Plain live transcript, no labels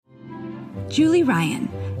Julie Ryan,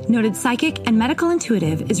 noted psychic and medical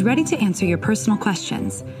intuitive, is ready to answer your personal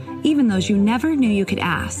questions, even those you never knew you could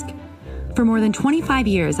ask. For more than 25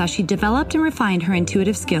 years, as she developed and refined her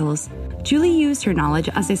intuitive skills, Julie used her knowledge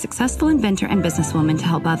as a successful inventor and businesswoman to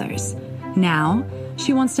help others. Now,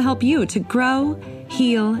 she wants to help you to grow,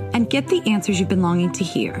 heal, and get the answers you've been longing to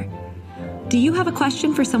hear. Do you have a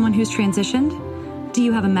question for someone who's transitioned? Do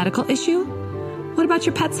you have a medical issue? What about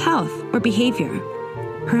your pet's health or behavior?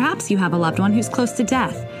 Perhaps you have a loved one who's close to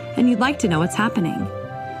death and you'd like to know what's happening.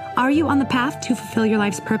 Are you on the path to fulfill your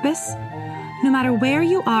life's purpose? No matter where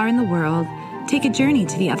you are in the world, take a journey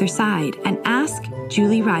to the other side and ask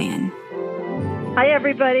Julie Ryan. Hi,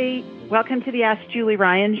 everybody. Welcome to the Ask Julie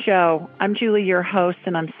Ryan Show. I'm Julie, your host,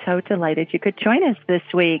 and I'm so delighted you could join us this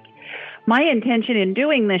week. My intention in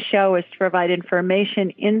doing this show is to provide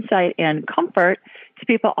information, insight, and comfort to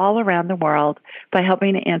people all around the world by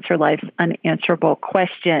helping to answer life's unanswerable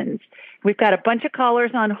questions. We've got a bunch of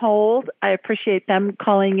callers on hold. I appreciate them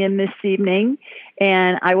calling in this evening,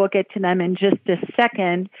 and I will get to them in just a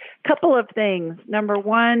second. Couple of things. Number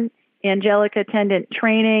one, angelic attendant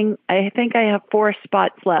training. I think I have 4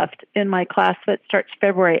 spots left in my class that starts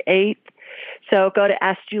February 8th. So go to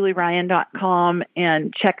AskJulieRyan.com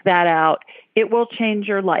and check that out. It will change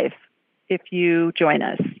your life if you join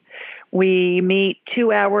us. We meet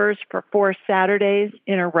 2 hours for 4 Saturdays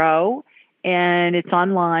in a row, and it's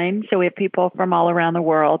online. So we have people from all around the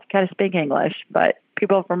world, kind of speak English, but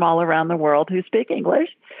people from all around the world who speak English.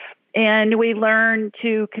 And we learn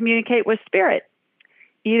to communicate with spirit,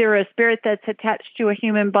 either a spirit that's attached to a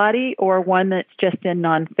human body or one that's just in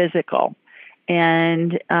non-physical.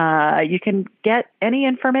 And you can get any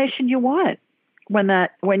information you want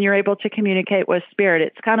when you're able to communicate with spirit.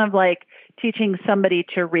 It's kind of like teaching somebody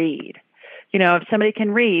to read. You know, if somebody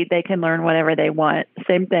can read, they can learn whatever they want.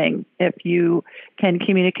 Same thing. If you can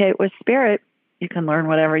communicate with spirit, you can learn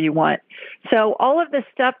whatever you want. So all of the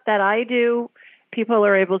stuff that I do, people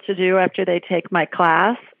are able to do after they take my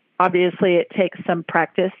class. Obviously, it takes some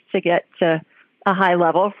practice to get to a high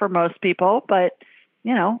level for most people, but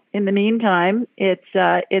you know, in the meantime, it's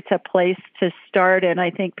a place to start, and I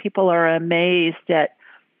think people are amazed at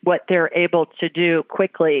what they're able to do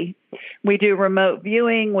quickly. We do remote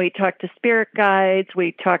viewing. We talk to spirit guides.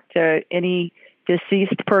 We talk to any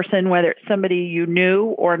deceased person, whether it's somebody you knew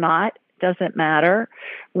or not, doesn't matter.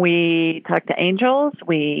 We talk to angels.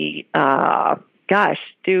 We,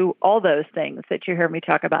 do all those things that you hear me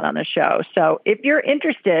talk about on the show. So if you're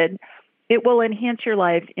interested, it will enhance your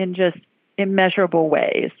life in just immeasurable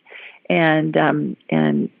ways, and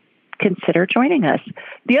consider joining us.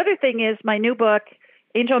 The other thing is my new book,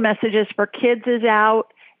 Angel Messages for Kids, is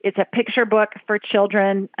out. It's a picture book for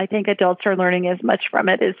children. I think adults are learning as much from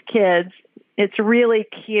it as kids. It's really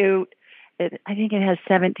cute. I think it has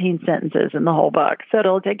 17 sentences in the whole book, so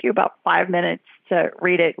it'll take you about 5 minutes to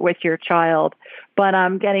read it with your child. But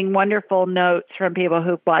I'm getting wonderful notes from people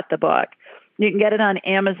who bought the book. You can get it on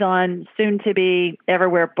Amazon, soon to be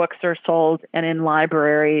everywhere books are sold, and in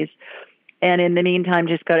libraries. And in the meantime,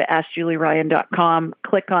 just go to AskJulieRyan.com,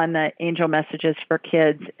 click on the Angel Messages for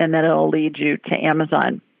Kids, and then it'll lead you to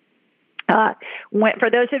Amazon. For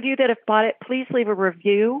those of you that have bought it, please leave a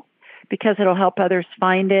review because it'll help others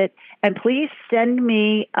find it. And please send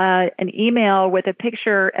me an email with a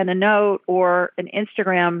picture and a note or an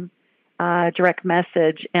Instagram direct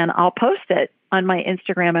message, and I'll post it on my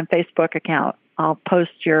Instagram and Facebook account. I'll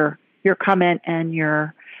post your comment and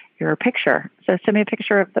your picture. So send me a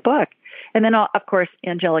picture of the book. And then, of course,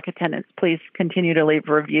 angelic attendants, please continue to leave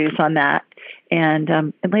reviews on that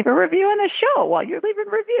and leave a review on the show while you're leaving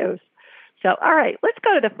reviews. So, all right, let's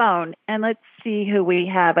go to the phone and let's see who we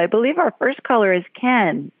have. I believe our first caller is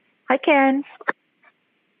Ken. Hi, Ken.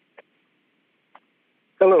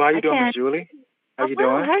 Hello, how you doing, Ms. Julie? How you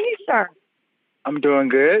doing? How are you, sir? I'm doing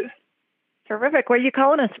good. Terrific. Where are you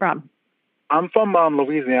calling us from? I'm from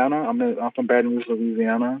Louisiana. I'm from Baton Rouge,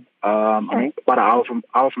 Louisiana. I'm about an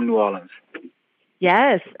hour from New Orleans.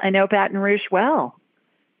 Yes, I know Baton Rouge well.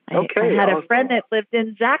 I had a friend that lived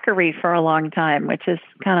in Zachary for a long time, which is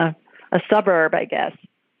kind of a suburb, I guess.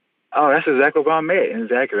 Oh, that's exactly where I'm at, in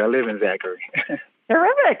Zachary. I live in Zachary.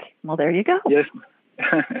 Terrific. Well, there you go. Yes.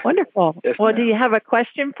 Wonderful. Yes, well, ma'am. Do you have a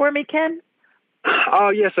question for me, Ken? Oh,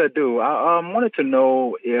 yes, I do. I wanted to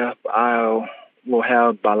know if I will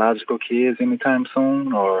have biological kids anytime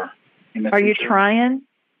soon, or in the Are future. you trying?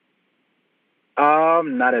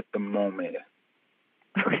 Not at the moment.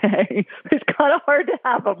 Okay. It's kind of hard to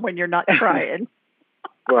have them when you're not trying.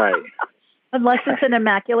 Right. Unless it's an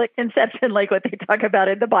immaculate conception like what they talk about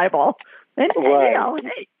in the Bible. And,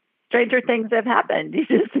 hey, stranger things have happened. You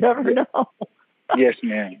just never know. Yes,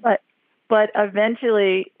 ma'am. But but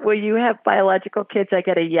eventually, will you have biological kids? I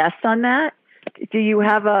get a yes on that. Do you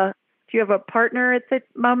have a partner at the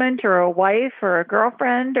moment, or a wife, or a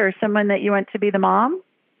girlfriend, or someone that you want to be the mom?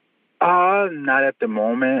 Not at the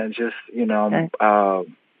moment. Just,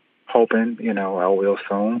 hoping, I will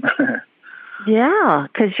soon. Yeah,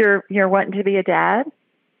 because you're wanting to be a dad?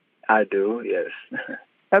 I do, yes.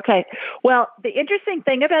 Okay. Well, the interesting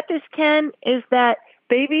thing about this, Ken, is that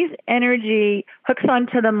baby's energy hooks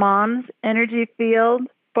onto the mom's energy field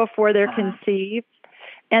before they're conceived,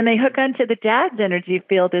 and they hook onto the dad's energy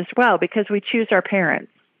field as well because we choose our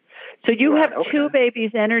parents. So you have two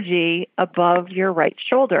babies' energy above your right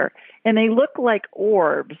shoulder, and they look like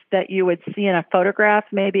orbs that you would see in a photograph,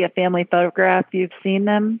 maybe a family photograph. You've seen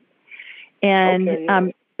them.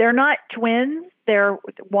 And they're not twins.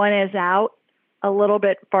 One is out a little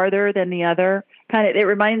bit farther than the other. It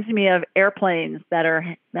reminds me of airplanes that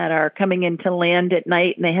are coming in to land at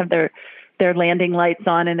night, and they have their landing lights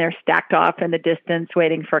on, and they're stacked off in the distance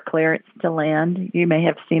waiting for clearance to land. You may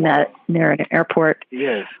have seen that near an airport.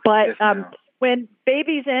 Yes. But when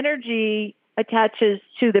baby's energy attaches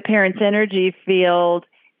to the parent's energy field,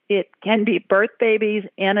 it can be birth babies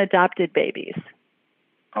and adopted babies.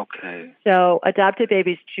 Okay. So adopted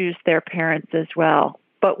babies choose their parents as well.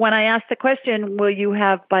 But when I ask the question, will you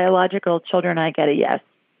have biological children, I get a yes.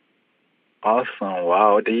 Awesome.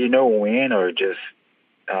 Wow. Do you know when, or just...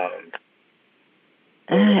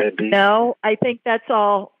 No, I think that's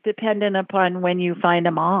all dependent upon when you find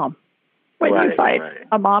a mom. When you find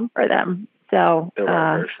a mom for them. So,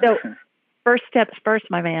 so first steps first,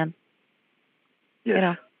 my man.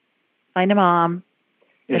 Yes. Find a mom,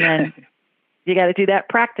 and then you got to do that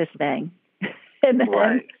practice thing, and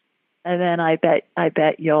then I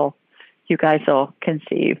bet you guys will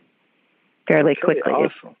conceive fairly quickly.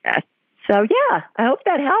 Awesome. So yeah, I hope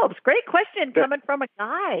that helps. Great question coming from a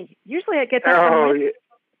guy. Usually I get that from women.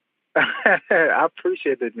 I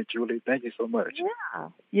appreciate it, Ms. Julie. Thank you so much. Yeah,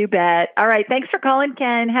 you bet. All right. Thanks for calling,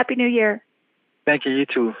 Ken. Happy New Year. Thank you. You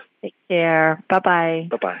too. Take care. Bye-bye.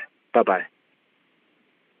 Bye-bye. Bye-bye.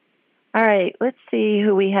 All right. Let's see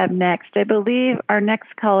who we have next. I believe our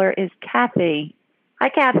next caller is Kathy. Hi,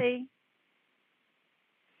 Kathy.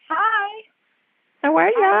 Hi. How are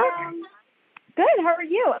you? Good. How are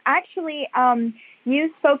you? Actually,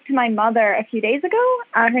 you spoke to my mother a few days ago.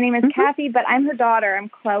 Her name is Kathy, but I'm her daughter. I'm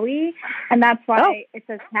Chloe, and that's why it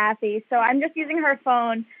says Kathy. So I'm just using her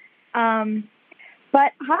phone.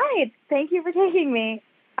 But hi, thank you for taking me.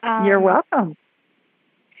 You're welcome.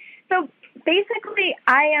 So basically,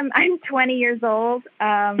 I'm 20 years old.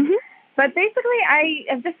 But basically, I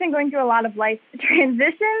have just been going through a lot of life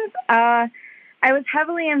transitions. I was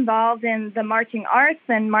heavily involved in the marching arts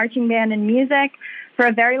and marching band and music for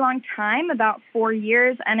a very long time, about 4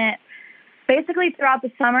 years. And it basically throughout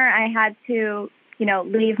the summer, I had to,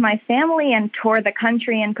 leave my family and tour the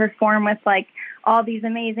country and perform with all these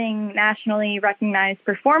amazing nationally recognized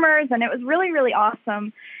performers. And it was really, really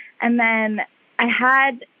awesome. And then I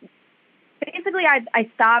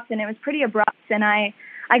stopped, and it was pretty abrupt, and I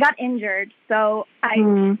got injured. So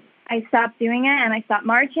I stopped doing it, and I stopped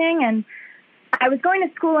marching, and I was going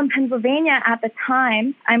to school in Pennsylvania at the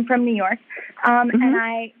time. I'm from New York. And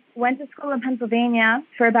I went to school in Pennsylvania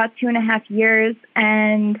for about 2.5 years.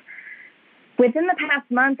 And within the past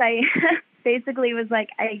month, I basically was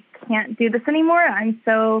like, I can't do this anymore. I'm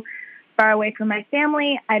so far away from my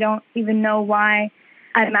family. I don't even know why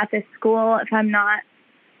I'm at this school if I'm not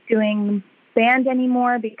doing band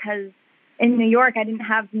anymore, because in New York, I didn't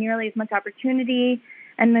have nearly as much opportunity.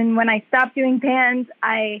 And then when I stopped doing band,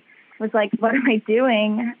 I was like, what am I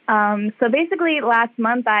doing? So basically last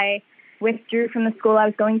month I withdrew from the school I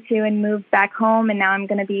was going to and moved back home. And now I'm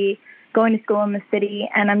going to be going to school in the city.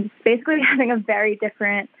 And I'm just basically having a very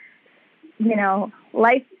different,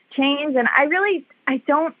 life change. And I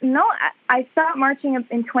don't know. I stopped marching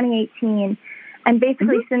in 2018. And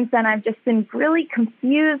basically since then I've just been really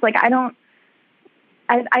confused. I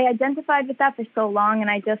identified with that for so long, and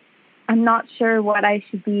I'm not sure what I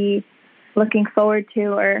should be looking forward to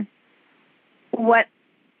or what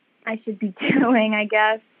I should be doing, I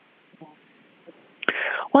guess.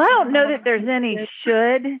 Well, I don't know that there's any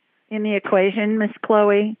should in the equation, Miss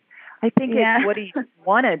Chloe. I think it's what do you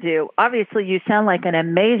want to do? Obviously, you sound like an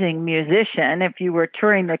amazing musician if you were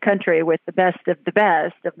touring the country with the best of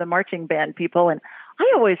the marching band people. And I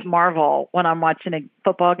always marvel when I'm watching a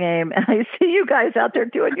football game and I see you guys out there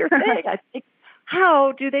doing your thing. I think,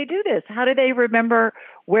 how do they do this? How do they remember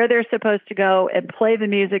where they're supposed to go and play the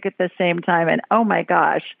music at the same time? And oh my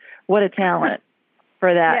gosh, what a talent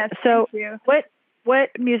for that. Yes, so thank you. what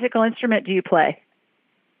musical instrument do you play?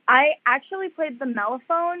 I actually played the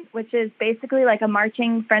mellophone, which is basically like a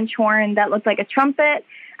marching French horn that looks like a trumpet.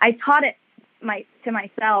 I taught it to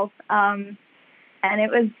myself, and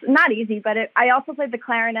it was not easy, but I also played the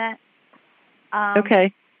clarinet.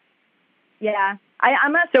 Okay. Yeah.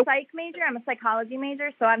 I'm a psych major. I'm a psychology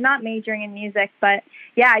major, so I'm not majoring in music. But,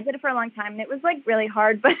 yeah, I did it for a long time, and it was, like, really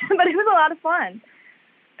hard, but it was a lot of fun.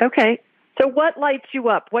 Okay. So what lights you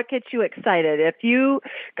up? What gets you excited? If you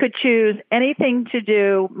could choose anything to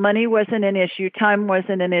do, money wasn't an issue, time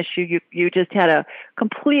wasn't an issue, you just had a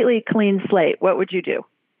completely clean slate, what would you do?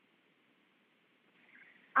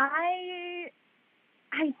 I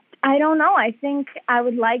don't know. I think I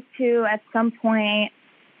would like to, at some point,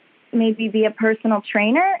 maybe be a personal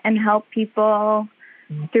trainer and help people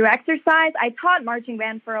through exercise. I taught marching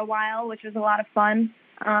band for a while, which was a lot of fun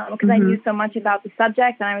because I knew so much about the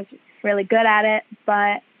subject and I was really good at it.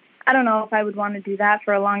 But I don't know if I would want to do that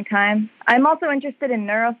for a long time. I'm also interested in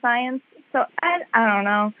neuroscience, so I don't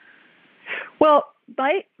know. Well,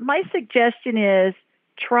 my suggestion is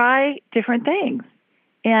try different things.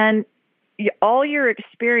 And all your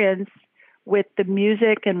experience with the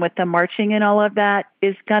music and with the marching and all of that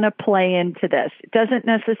is going to play into this. It doesn't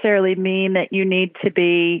necessarily mean that you need to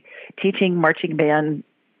be teaching marching bandism.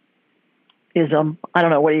 I don't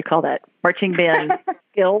know, what do you call that? Marching band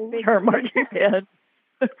skills or marching band,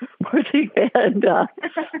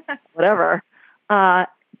 whatever.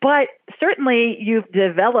 But certainly you've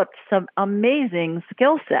developed some amazing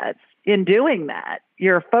skill sets in doing that.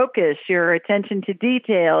 Your focus, your attention to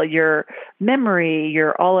detail, your memory,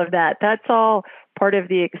 your all of that, that's all part of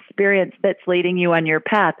the experience that's leading you on your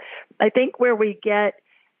path. I think where we get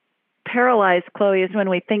paralyzed, Chloe, is when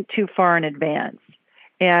we think too far in advance.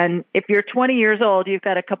 And if you're 20 years old, you've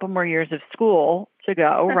got a couple more years of school to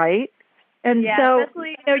go, right? And so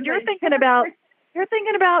you're thinking about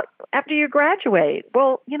after you graduate,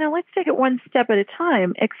 well, let's take it one step at a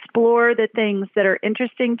time. Explore the things that are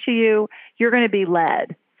interesting to you. You're going to be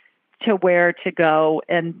led to where to go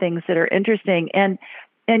and things that are interesting. And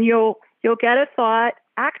you'll get a thought,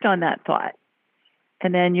 act on that thought.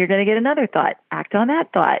 And then you're going to get another thought, act on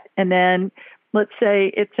that thought. And then let's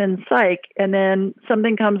say it's in psych, and then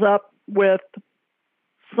something comes up with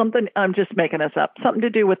something, I'm just making this up, something to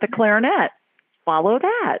do with the clarinet. Follow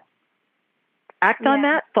that. Act on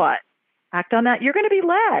that thought. Act on that. You're going to be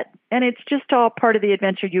led. And it's just all part of the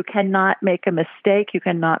adventure. You cannot make a mistake. You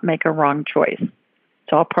cannot make a wrong choice.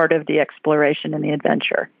 It's all part of the exploration and the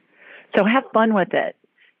adventure. So have fun with it.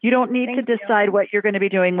 You don't need to decide what you're going to be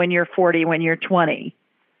doing when you're 40, when you're 20.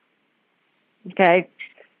 Okay?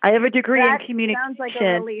 I have a degree in communication. Sounds like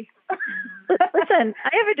a relief. Listen, I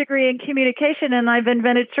have a degree in communication, and I've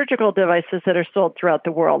invented surgical devices that are sold throughout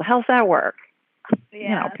the world. How's that work?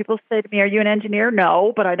 Yeah. People say to me, are you an engineer?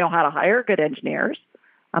 No, but I know how to hire good engineers.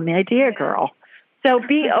 I'm the idea girl. So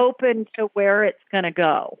be open to where it's going to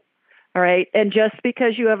go. All right. And just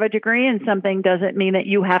because you have a degree in something doesn't mean that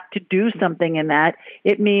you have to do something in that.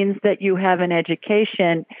 It means that you have an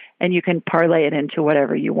education and you can parlay it into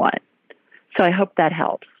whatever you want. So I hope that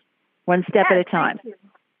helps. One step at a time.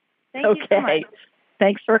 Thank you so much.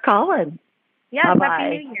 Thanks for calling. Yeah. Bye-bye.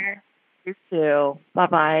 Happy New Year. You too.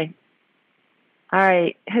 Bye-bye. All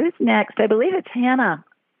right, who's next? I believe it's Hannah.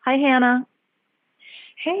 Hi, Hannah.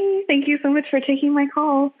 Hey, thank you so much for taking my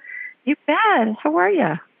call. You bet. How are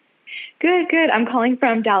you? Good. I'm calling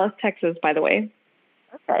from Dallas, Texas, by the way.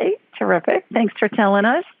 Okay, terrific. Thanks for telling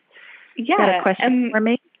us. Yeah. Got a question for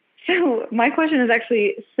me? So my question is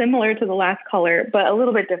actually similar to the last caller, but a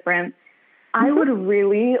little bit different. I would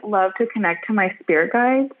really love to connect to my spirit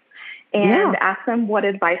guides and ask them what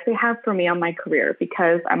advice they have for me on my career,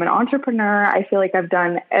 because I'm an entrepreneur. I feel like I've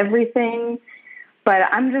done everything, but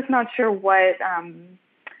I'm just not sure what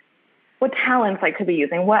talents I could be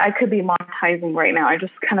using, what I could be monetizing right now. I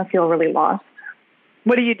just kind of feel really lost.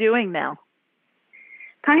 What are you doing now?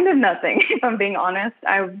 Kind of nothing, if I'm being honest.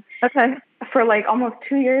 For like almost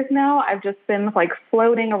 2 years now, I've just been like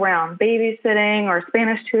floating around, babysitting or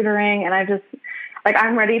Spanish tutoring, and I just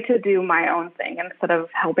I'm ready to do my own thing instead of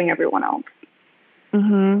helping everyone else.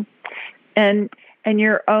 Mm-hmm. And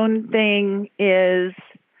your own thing is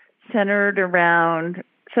centered around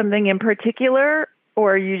something in particular,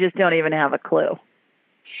 or you just don't even have a clue?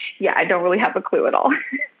 Yeah, I don't really have a clue at all.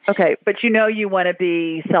 Okay, but you want to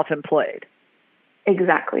be self-employed.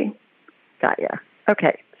 Exactly. Got ya.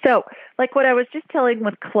 Okay. So like what I was just telling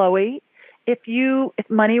with Chloe if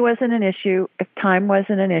money wasn't an issue, if time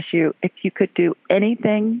wasn't an issue, if you could do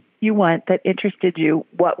anything you want that interested you,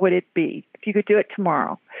 what would it be? If you could do it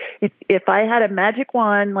tomorrow. If I had a magic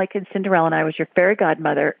wand like in Cinderella and I was your fairy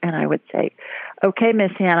godmother and I would say, okay,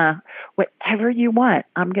 Miss Hannah, whatever you want,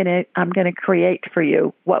 I'm gonna create for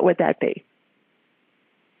you, what would that be?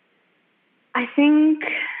 I think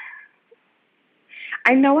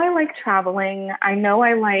I know I like traveling. I know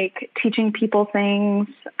I like teaching people things.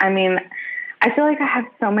 I mean, I feel like I have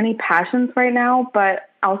so many passions right now, but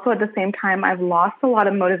also at the same time, I've lost a lot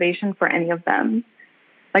of motivation for any of them.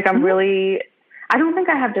 Like I don't think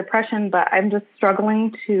I have depression, but I'm just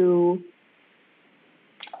struggling to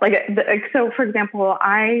so for example,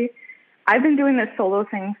 I've been doing this solo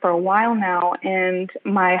thing for a while now, and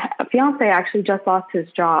my fiance actually just lost his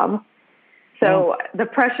job. So the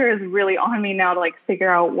pressure is really on me now to like figure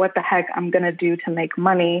out what the heck I'm going to do to make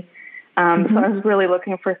money. So I was really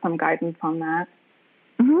looking for some guidance on that.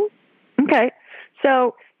 Mm-hmm. Okay.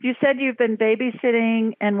 So you said you've been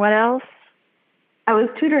babysitting and what else? I was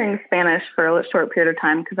tutoring Spanish for a short period of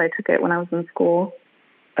time because I took it when I was in school.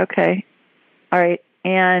 Okay. All right.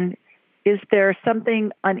 And is there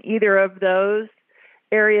something on either of those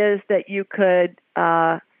areas that you could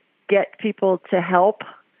get people to help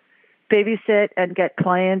babysit and get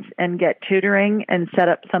clients and get tutoring and set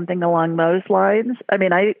up something along those lines? I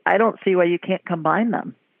mean, I don't see why you can't combine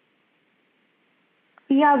them.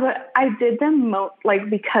 Yeah, but I did them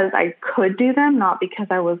because I could do them, not because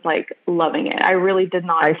I was like loving it. I really did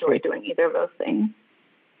not enjoy doing either of those things.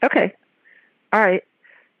 Okay. All right.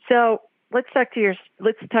 So let's talk to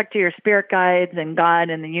your spirit guides and God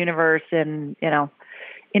and the universe and,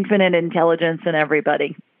 infinite intelligence and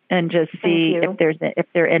everybody, and just see if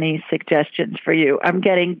there are any suggestions for you. I'm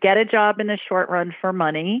getting get a job in the short run for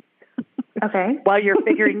money. Okay. While you're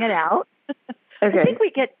figuring it out. Okay. I think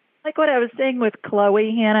we get, like what I was saying with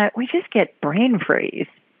Chloe, Hannah, we just get brain freeze.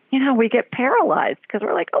 We get paralyzed because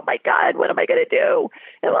we're like, oh my God, what am I going to do?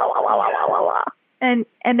 And blah, blah, blah, blah, blah, blah. And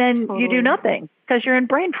then you do nothing because you're in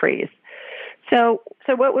brain freeze. So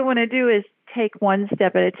what we want to do is take one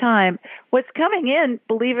step at a time. What's coming in,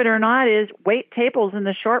 believe it or not, is wait tables in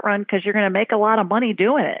the short run because you're going to make a lot of money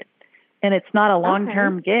doing it. And it's not a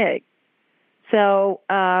long-term gig. So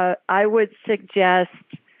I would suggest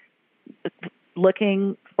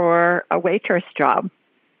looking for a waitress job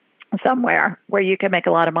somewhere where you can make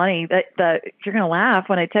a lot of money. You're going to laugh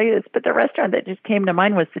when I tell you this, but the restaurant that just came to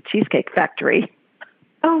mind was the Cheesecake Factory.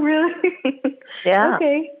 Oh, really? Yeah.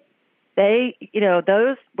 Okay. They,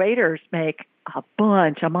 those waiters make a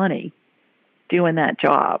bunch of money doing that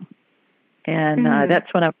job. And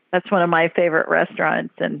that's one of my favorite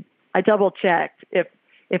restaurants. And I double checked if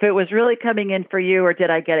it was really coming in for you, or did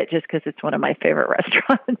I get it just because it's one of my favorite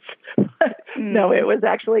restaurants? No, it was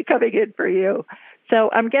actually coming in for you. So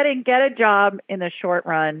I'm get a job in the short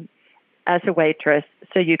run as a waitress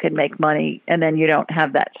so you can make money and then you don't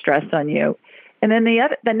have that stress on you. And then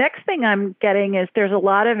the next thing I'm getting is there's a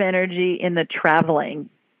lot of energy in the traveling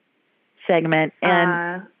segment.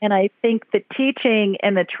 And I think the teaching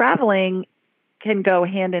and the traveling can go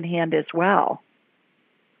hand in hand as well.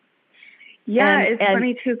 Yeah, it's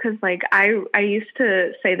funny too because like I used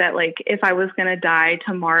to say that like if I was going to die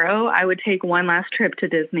tomorrow, I would take one last trip to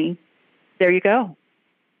Disney. There you go.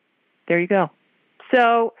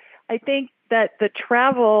 So I think that the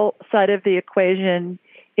travel side of the equation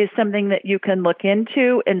is something that you can look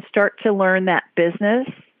into and start to learn that business,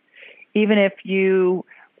 even if you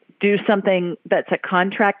do something that's a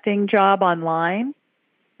contracting job online,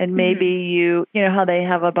 and maybe you know how they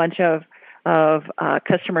have a bunch of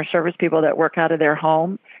customer service people that work out of their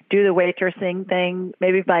home, do the waitressing thing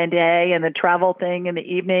maybe by day and the travel thing in the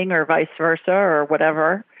evening, or vice versa, or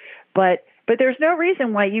whatever. But there's no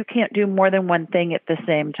reason why you can't do more than one thing at the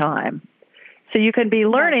same time. So you can be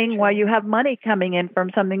learning while you have money coming in from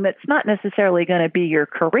something that's not necessarily going to be your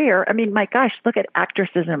career. I mean, my gosh, look at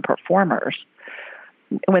actresses and performers.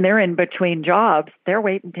 When they're in between jobs, they're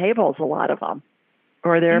waiting tables, a lot of them,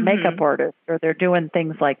 or they're makeup artists, or they're doing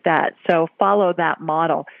things like that. So follow that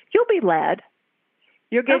model. You'll be led.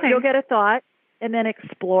 You'll get a thought and then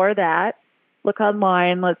explore that. Look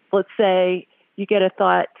online. Let's say you get a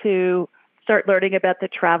thought to start learning about the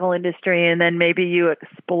travel industry, and then maybe you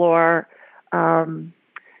explore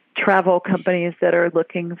travel companies that are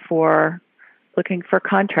looking for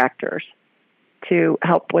contractors to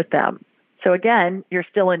help with them. So again, you're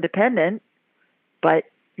still independent, but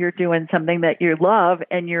you're doing something that you love,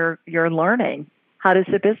 and you're learning how does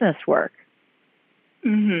the business work.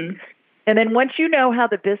 And then once you know how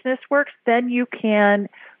the business works, then you can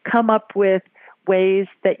come up with ways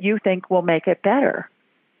that you think will make it better.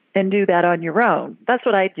 and do that on your own. That's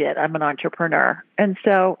what I did. I'm an entrepreneur. And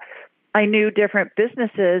so I knew different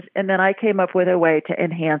businesses, and then I came up with a way to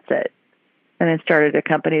enhance it. And then started a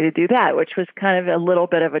company to do that, which was kind of a little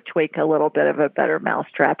bit of a tweak, a little bit of a better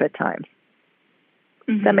mousetrap at times.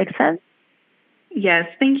 Mm-hmm. Does that make sense? Yes.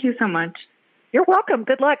 Thank you so much. You're welcome.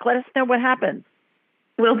 Good luck. Let us know what happens.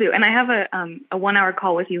 Will do. And I have a 1-hour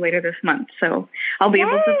call with you later this month, so I'll be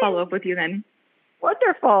able to follow up with you then.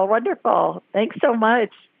 Wonderful. Wonderful. Thanks so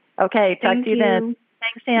much. Okay. Talk to you then.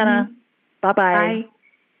 Thanks, Anna. Mm-hmm. Bye-bye. Bye.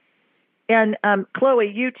 And Chloe,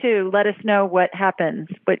 you too, let us know what happens,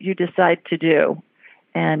 what you decide to do,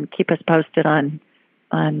 and keep us posted on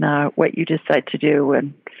what you decide to do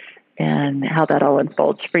and how that all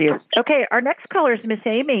unfolds for you. Okay, our next caller is Miss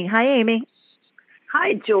Amy. Hi, Amy.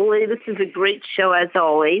 Hi, Julie. This is a great show as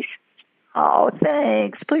always. Oh,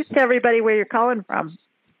 thanks. Please tell everybody where you're calling from.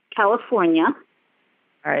 California.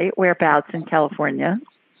 All right, whereabouts in California?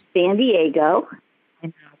 San Diego. I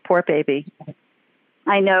know, poor baby.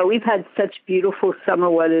 I know. We've had such beautiful summer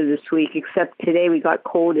weather this week, except today we got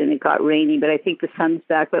cold and it got rainy, but I think the sun's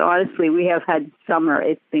back. But honestly, we have had summer.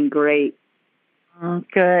 It's been great. Oh,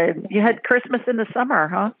 good. You had Christmas in the summer,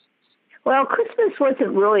 huh? Well, Christmas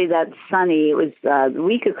wasn't really that sunny. It was the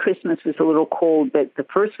week of Christmas was a little cold, but the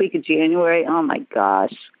first week of January, oh my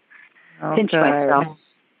gosh. Pinch myself.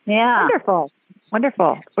 Yeah. Wonderful.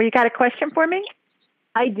 Wonderful. Well, you got a question for me?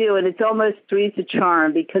 I do, and it's almost three's a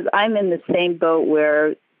charm because I'm in the same boat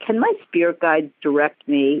where can my spirit guide direct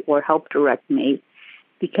me or help direct me?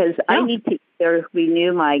 Because I need to either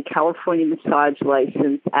renew my California massage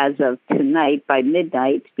license as of tonight by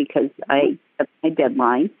midnight because I have my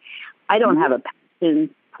deadline. I don't have a passion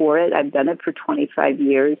for it. I've done it for 25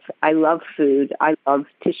 years. I love food. I love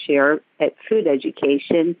to share at food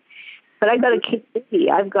education. But I got to keep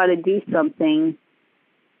busy. I've got to do something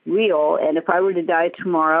real. And if I were to die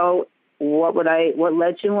tomorrow, what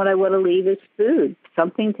legend would I want to leave as food?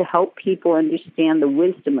 Something to help people understand the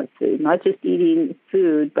wisdom of food, not just eating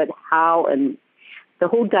food, but how and the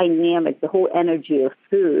whole dynamic, the whole energy of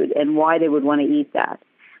food and why they would want to eat that.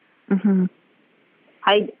 Mm-hmm.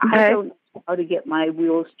 I don't know how to get my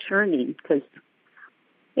wheels turning because,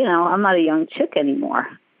 I'm not a young chick anymore.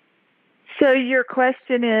 So your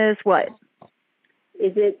question is what?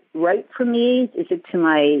 Is it right for me? Is it to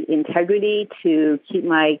my integrity to keep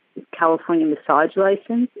my California massage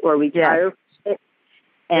license or retire from it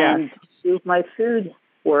and do my food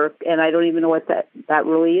work? And I don't even know what that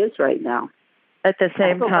really is right now. At the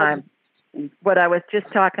same time, what I was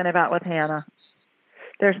just talking about with Hannah.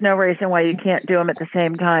 There's no reason why you can't do them at the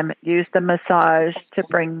same time. Use the massage to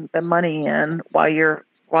bring the money in while you're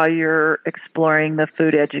exploring the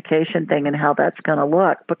food education thing and how that's going to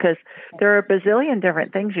look, because there are a bazillion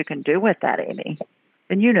different things you can do with that, Amy,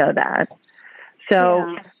 and you know that.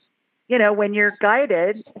 So, when you're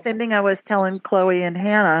guided, same thing I was telling Chloe and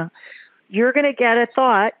Hannah, you're going to get a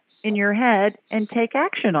thought in your head and take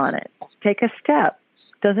action on it. Take a step.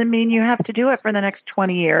 Doesn't mean you have to do it for the next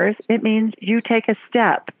 20 years. It means you take a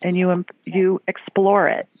step and you explore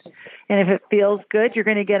it. And if it feels good, you're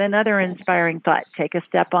going to get another inspiring thought. Take a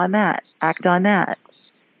step on that. Act on that.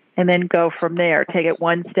 And then go from there. Take it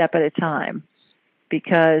one step at a time.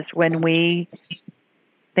 Because when we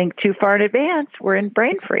think too far in advance, we're in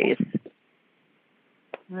brain freeze.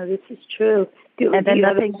 Well, this is true. And then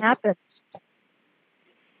nothing happens.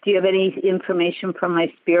 Do you have any information from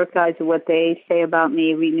my spirit guides of what they say about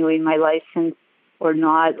me renewing my license or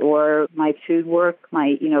not, or my food work,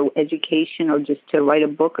 my education, or just to write a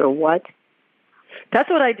book or what? That's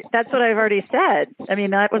what I've already said. I mean,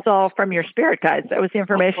 that was all from your spirit guides. That was the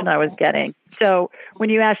information I was getting. So when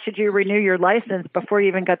you asked, should you renew your license, before you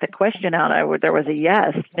even got the question out, there was a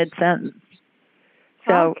yes mid-sentence.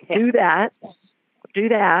 So do that,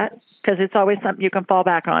 because it's always something you can fall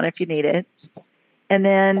back on if you need it. And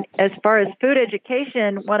then as far as food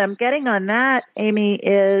education, what I'm getting on that, Amy,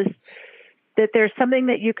 is that there's something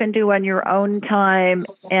that you can do on your own time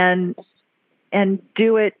and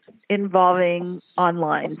do it involving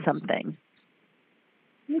online something.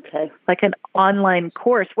 Okay. Like an online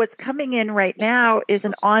course. What's coming in right now is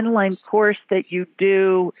an online course that you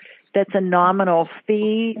do that's a nominal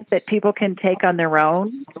fee that people can take on their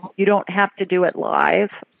own. You don't have to do it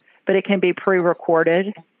live, but it can be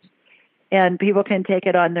pre-recorded. And people can take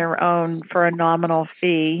it on their own for a nominal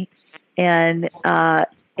fee, and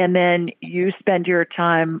then you spend your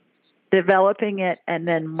time developing it and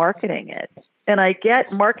then marketing it. And I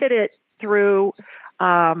market it through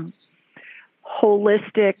holistic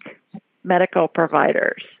medical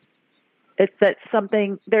providers. That's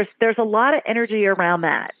something. There's a lot of energy around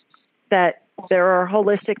that there are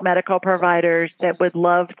holistic medical providers that would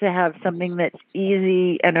love to have something that's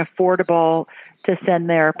easy and affordable to send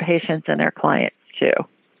their patients and their clients to.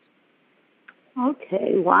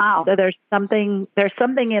 Okay, wow. So there's something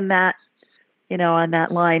in that, on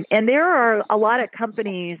that line. And there are a lot of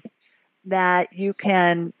companies that you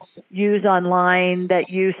can use online that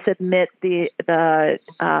you submit the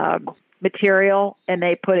material and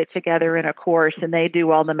they put it together in a course and they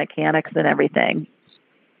do all the mechanics and everything.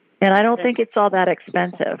 And I don't think it's all that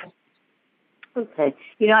expensive. Okay.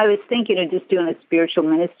 I was thinking of just doing a spiritual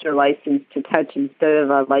minister license to touch instead of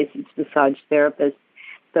a licensed massage therapist.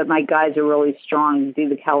 But my guys are really strong to do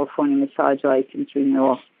the California massage license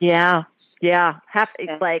renewal. Yeah.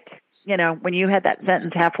 It's like, when you had that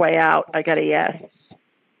sentence halfway out, I got a yes.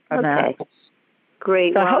 Okay. That.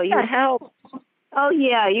 Great. So I hope that helps. Oh,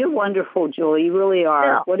 yeah. You're wonderful, Julie. You really are.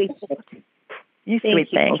 Yeah. What a gift. You sweet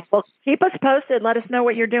thing. Well, keep us posted. Let us know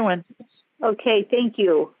what you're doing. Okay. Thank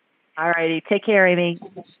you. All righty. Take care, Amy.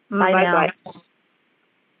 Bye now. Bye.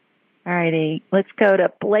 All righty. Let's go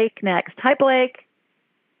to Blake next. Hi, Blake.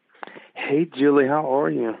 Hey, Julie. How are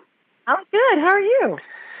you? I'm good. How are you?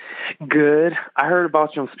 Good. I heard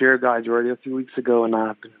about you on Spirit Guides Radio a few weeks ago, and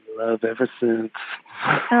I've been in love ever since.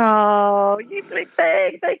 Oh, you sweet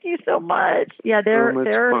thing. Thank you so much. Yeah, they're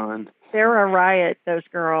fun. They're a riot, those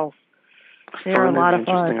girls. They're a lot of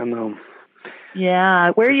fun. I know.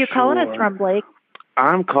 Yeah. Where are you calling us from, Blake?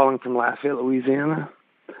 I'm calling from Lafayette, Louisiana.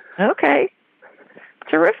 Okay.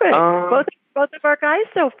 Terrific. Both of our guys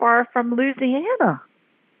so far are from Louisiana.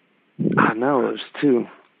 I know, there's two.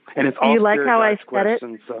 And it's all you like how I said it?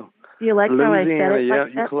 So. Do you like how I said it? Yeah,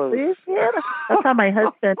 you're close. Louisiana. That's how my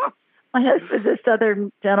husband's a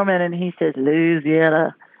Southern gentleman, and he says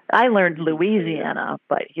Louisiana. I learned Louisiana,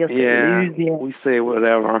 but he'll say Louisiana. We say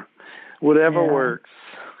whatever. Whatever works.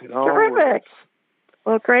 It all Terrific. Works.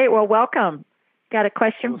 Well, great. Well, welcome. Got a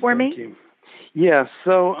question for me? Thank you. Yeah,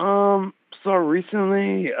 so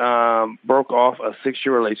recently broke off a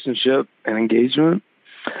 6-year relationship and engagement.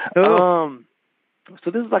 So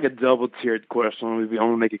this is like a double-tiered question. I'm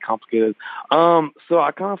going to make it complicated. So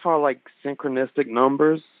I kind of follow like synchronistic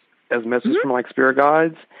numbers as messages from like spirit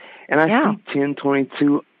guides, and I see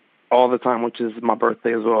 1022 all the time, which is my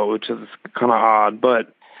birthday as well, which is kind of odd.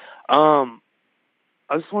 But I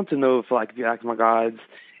just want to know if you ask my guides,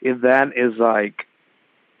 if that is like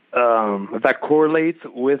if that correlates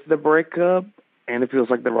with the breakup, and it feels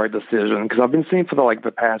like the right decision, because I've been seeing for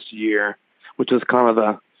the past year, which is kind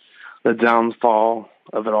of the downfall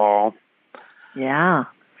of it all. Yeah.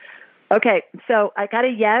 Okay, so I got a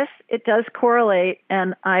yes. It does correlate,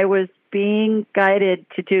 and I was being guided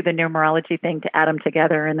to do the numerology thing to add them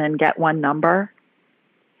together and then get one number.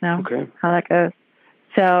 No? Okay. How that goes.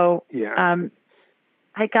 So yeah.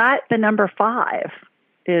 I got the number 5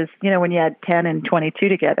 is, when you add 10 and 22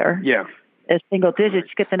 together. Yeah. As single digits,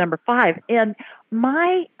 you get the number 5. And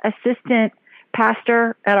my assistant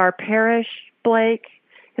pastor at our parish, Blake,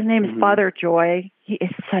 his name is Father Joy. He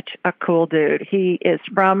is such a cool dude. He is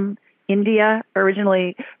from India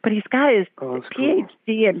originally, but he's got his PhD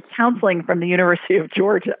in counseling from the University of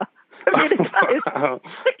Georgia. I mean,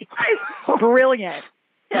 the guy's brilliant.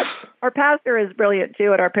 Yes, our pastor is brilliant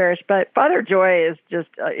too at our parish, but Father Joy is just,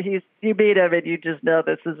 you meet him and you just know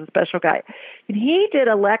this is a special guy. And he did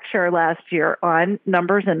a lecture last year on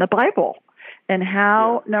numbers in the Bible and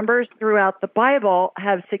how numbers throughout the Bible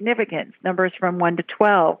have significance, numbers from 1 to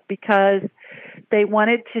 12, because they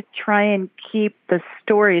wanted to try and keep the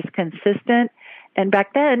stories consistent. And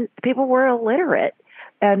back then, people were illiterate.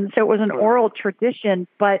 And so it was an oral tradition,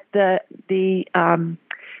 but the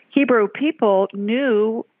Hebrew people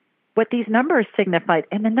knew what these numbers signified.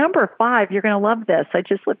 And the number 5, you're going to love this. I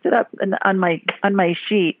just looked it up on my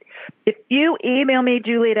sheet. If you email me,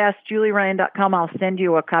 Julie at AskJulieRyan.com, I'll send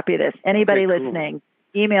you a copy of this. Anybody listening,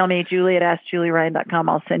 email me, Julie at AskJulieRyan.com.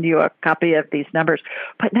 I'll send you a copy of these numbers.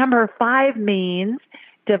 But number 5 means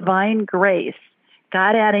divine grace,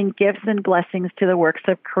 God adding gifts and blessings to the works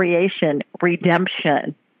of creation,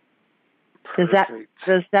 redemption. Does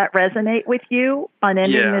that resonate with you on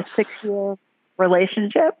ending this 6-year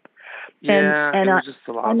relationship? Yeah, and it was just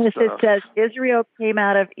a lot on of this stuff. it says Israel came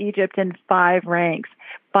out of Egypt in 5 ranks.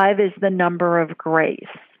 5 is the number of grace,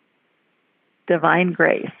 divine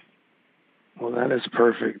grace. Well, that is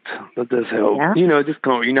perfect. That does help. Yeah. Just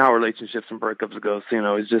how relationships and breakups go.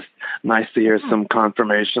 So, it's just nice to hear some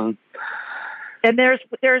confirmation. And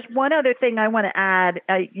there's one other thing I want to add.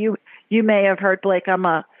 You may have heard, Blake, I'm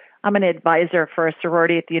an advisor for a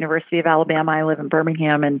sorority at the University of Alabama. I live in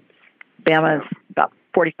Birmingham, and Bama is about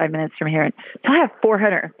 45 minutes from here. And so I have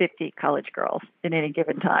 450 college girls in any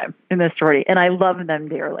given time in this sorority, and I love them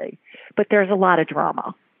dearly. but there's a lot of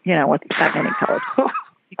drama, with that many colors.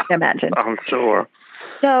 You can imagine. I'm sure.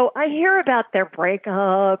 So I hear about their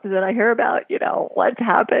breakups, and I hear about, what's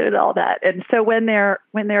happened and all that. And so when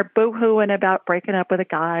they're boo-hooing about breaking up with a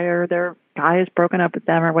guy, or their guy has broken up with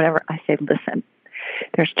them or whatever, I say, listen,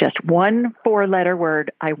 there's just one 4-letter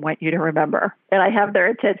word I want you to remember. And I have their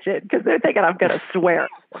attention because they're thinking I'm going to swear.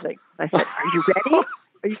 I said, are you ready?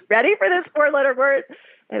 Are you ready for this 4-letter word?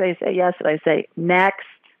 And they say yes. And I say, next.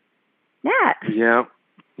 Yeah,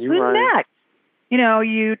 you're Who's right. next?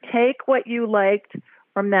 You take what you liked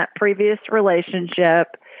from that previous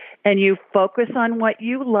relationship and you focus on what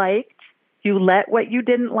you liked. You let what you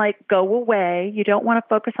didn't like go away. You don't want to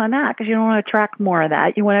focus on that because you don't want to attract more of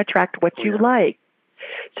that. You want to attract what you like.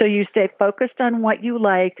 So you stay focused on what you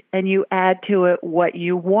liked and you add to it what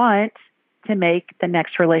you want to make the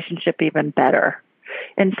next relationship even better.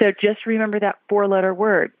 And so just remember that 4-letter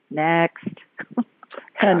word, next.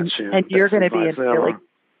 and you're going to be in really,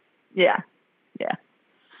 yeah.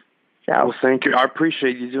 So, well, thank you. I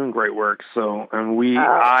appreciate you doing great work. So, and we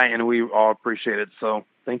all appreciate it. So,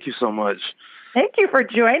 thank you so much. Thank you for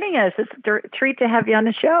joining us. It's a treat to have you on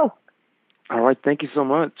the show. All right. Thank you so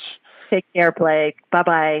much. Take care, Blake.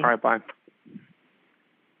 Bye-bye. All right. Bye.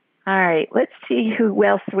 All right. Let's see who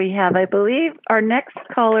else we have. I believe our next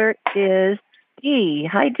caller is Dee.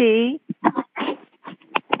 Hi, Dee.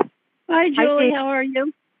 Hi, Julie. How are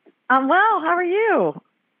you? I'm well. How are you?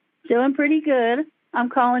 Doing pretty good. I'm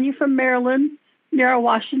calling you from Maryland, near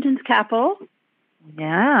Washington's capital.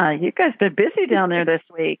 Yeah, you guys been busy down there this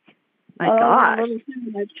week. My gosh.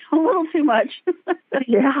 A little too much.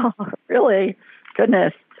 Yeah, really.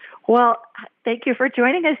 Goodness. Well, thank you for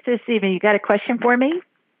joining us this evening. You got a question for me?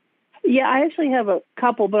 Yeah, I actually have a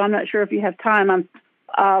couple, but I'm not sure if you have time.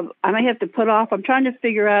 I may have to put off. I'm trying to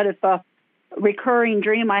figure out if a recurring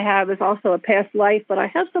dream I have is also a past life, but I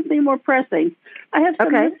have something more pressing. I have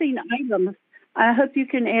some missing items. I hope you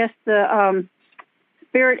can ask the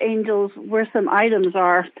spirit angels where some items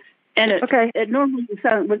are. And it normally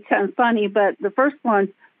would sound funny, but the first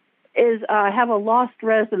one is I have a lost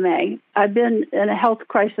resume. I've been in a health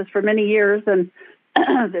crisis for many years, and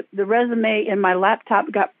the resume in my laptop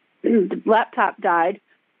died,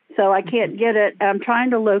 so I can't get it. I'm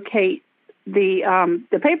trying to locate the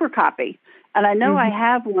paper copy, and I know I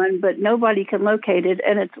have one, but nobody can locate it,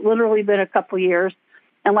 and it's literally been a couple years.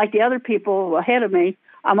 And like the other people ahead of me,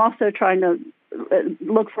 I'm also trying to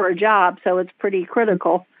look for a job, so it's pretty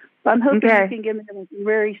critical. But I'm hoping you can give me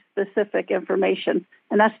very specific information,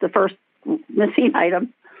 and that's the first missing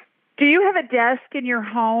item. Do you have a desk in your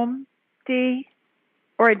home, Dee,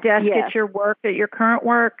 or a desk at your work, at your current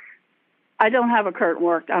work? I don't have a current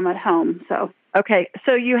work. I'm at home, so. Okay,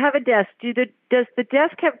 so you have a desk. Does the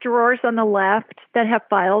desk have drawers on the left that have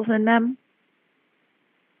files in them?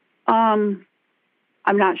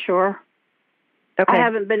 I'm not sure. Okay. I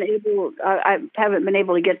haven't been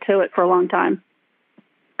able to get to it for a long time.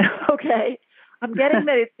 Okay. I'm getting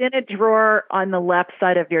that it's in a drawer on the left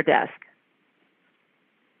side of your desk.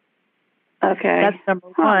 Okay. That's number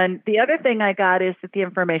one. The other thing I got is that the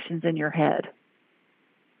information's in your head.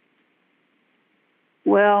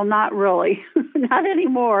 Well, not really. Not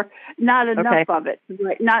anymore. Not enough of it.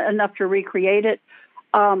 Not enough to recreate it.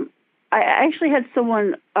 I actually had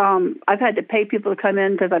someone, I've had to pay people to come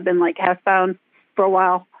in because I've been like housebound for a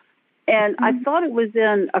while. And I thought it was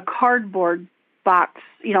in a cardboard box,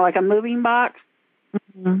 like a moving box.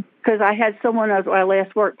 Because I had someone, as I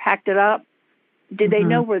last worked, packed it up. Did they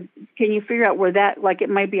know where, can you figure out where that, like it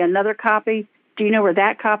might be another copy? Do you know where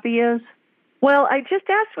that copy is? Well, I just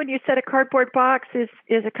asked when you said a cardboard box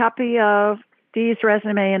is a copy of Dee's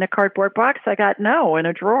resume in a cardboard box. I got no, in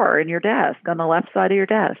a drawer in your desk, on the left side of your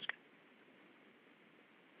desk.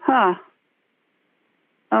 Huh.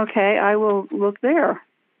 Okay, I will look there.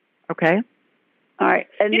 Okay. All right.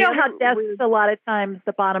 And you know how desks, a lot of times,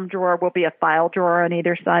 the bottom drawer will be a file drawer on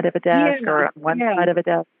either side of a desk or on one side of a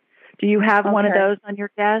desk. Do you have one of those on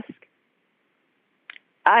your desk?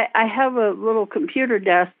 I have a little computer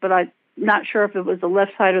desk, but I'm not sure if it was the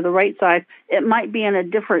left side or the right side. It might be in a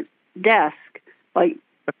different desk, like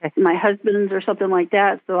my husband's or something like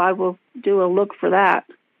that, so I will do a look for that.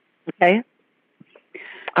 Okay.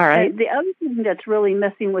 All right. The other thing that's really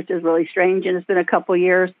missing, which is really strange, and it's been a couple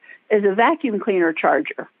years, is a vacuum cleaner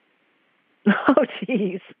charger. Oh,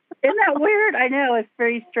 geez. Isn't that weird? I know. It's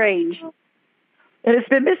very strange. And it's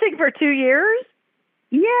been missing for 2 years?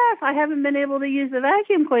 Yes, I haven't been able to use the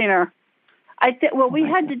vacuum cleaner. We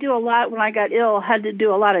had to do a lot when I got ill, had to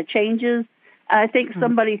do a lot of changes. I think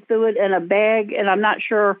somebody threw it in a bag, and I'm not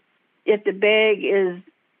sure if the bag is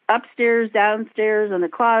upstairs, downstairs, in the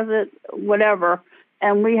closet, whatever.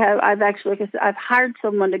 And I've actually, like I said, I've hired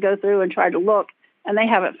someone to go through and try to look, and they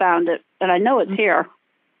haven't found it. And I know it's here.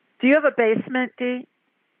 Do you have a basement, Dee?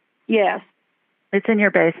 Yes. It's in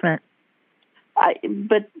your basement.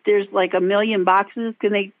 But there's like a million boxes.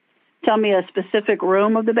 Can they tell me a specific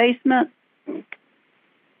room of the basement?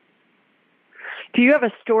 Do you have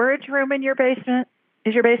a storage room in your basement?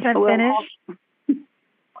 Is your basement finished?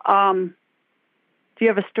 Do you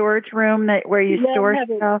have a storage room where you store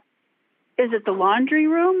stuff? Is it the laundry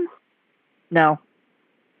room? No.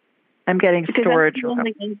 I'm getting storage room.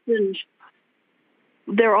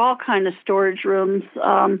 They're all kind of storage rooms.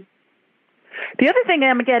 The other thing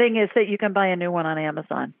I'm getting is that you can buy a new one on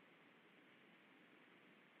Amazon.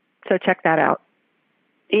 So check that out.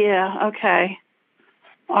 Yeah, okay.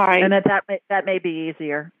 All right. And that may be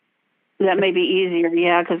easier. That may be easier,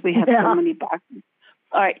 yeah, because we have so many boxes.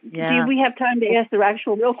 All right. Yeah. Do we have time to ask the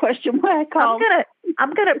actual real question why I called?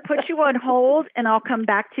 I'm gonna put you on hold, and I'll come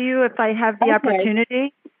back to you if I have the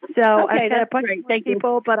opportunity. So I've got a bunch of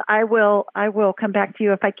people, but I will come back to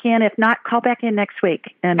you if I can. If not, call back in next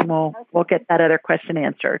week, and we'll get that other question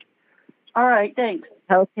answered. All right. Thanks.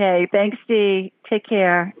 Okay. Thanks, Dee. Take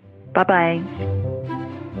care. Bye-bye.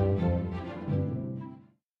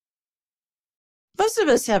 Most of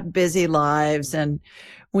us have busy lives, and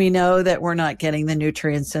we know that we're not getting the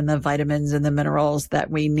nutrients and the vitamins and the minerals that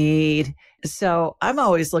we need. So I'm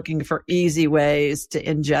always looking for easy ways to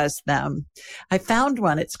ingest them. I found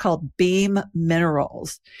one. It's called Beam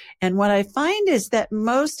Minerals. And what I find is that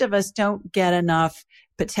most of us don't get enough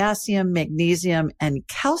potassium, magnesium, and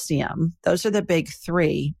calcium. Those are the big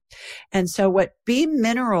three. And so what Beam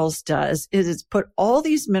Minerals does is it's put all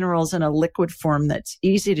these minerals in a liquid form that's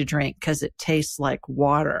easy to drink because it tastes like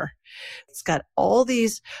water. It's got all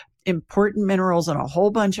these important minerals and a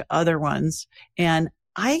whole bunch of other ones. And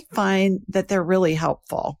I find that they're really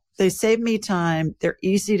helpful. They save me time. They're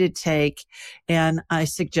easy to take. And I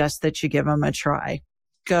suggest that you give them a try.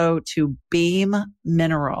 Go to Beam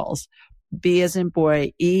Minerals, B as in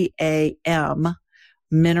boy, EAM,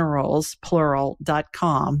 minerals,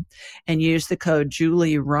 plural.com, and use the code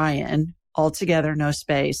Julie Ryan, altogether, no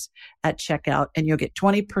space, at checkout, and you'll get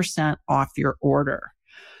 20% off your order.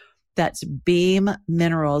 That's Beam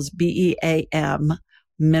Minerals, BEAM,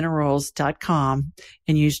 minerals.com,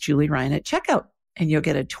 and use Julie Ryan at checkout, and you'll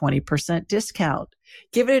get a 20% discount.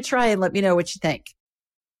 Give it a try and let me know what you think.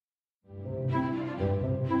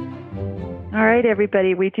 All right,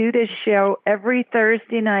 everybody. We do this show every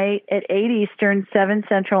Thursday night at 8 Eastern, 7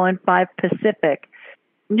 Central, and 5 Pacific.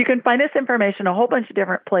 You can find this information a whole bunch of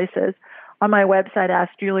different places on my website,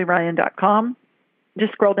 AskJulieRyan.com.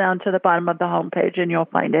 Just scroll down to the bottom of the homepage and you'll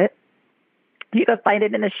find it. You can find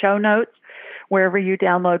it in the show notes wherever you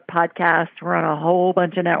download podcasts. We're on a whole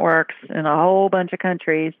bunch of networks in a whole bunch of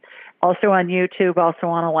countries, also on YouTube, also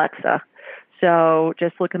on Alexa. So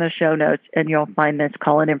just look in the show notes and you'll find this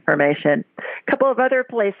call-in information. A couple of other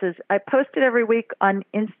places. I post it every week on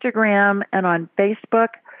Instagram and on Facebook.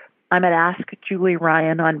 I'm at Ask Julie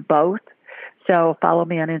Ryan on both. So follow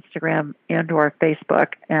me on Instagram and or Facebook,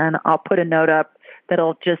 and I'll put a note up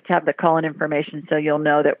that'll just have the call-in information so you'll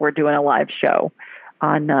know that we're doing a live show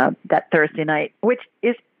on that Thursday night, which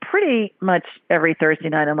is pretty much every Thursday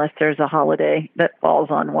night unless there's a holiday that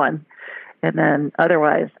falls on one. And then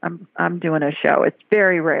otherwise, I'm doing a show. It's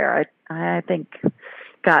very rare. I think,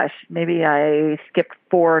 gosh, maybe I skipped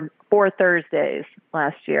four Thursdays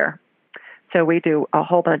last year. So we do a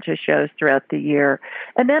whole bunch of shows throughout the year.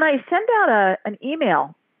 And then I send out an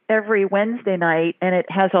email every Wednesday night, and it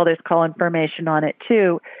has all this call information on it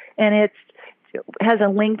too. And it has a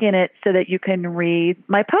link in it so that you can read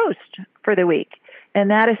my post for the week. And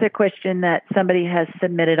that is a question that somebody has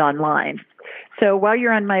submitted online. So while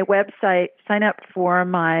you're on my website, sign up for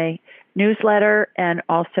my newsletter and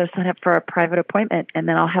also sign up for a private appointment. And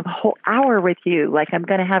then I'll have a whole hour with you, like I'm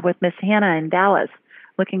going to have with Miss Hannah in Dallas.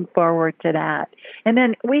 Looking forward to that. And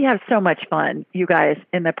then we have so much fun, you guys,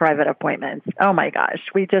 in the private appointments. Oh, my gosh.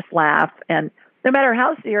 We just laugh. And no matter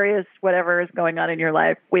how serious whatever is going on in your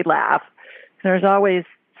life, we laugh. There's always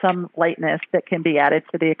some lightness that can be added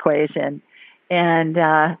to the equation. And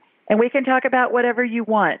we can talk about whatever you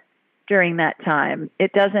want during that time.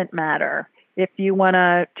 It doesn't matter. If you want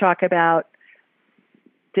to talk about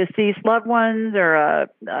deceased loved ones or a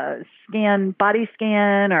body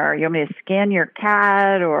scan, or you want me to scan your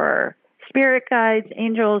cat, or spirit guides,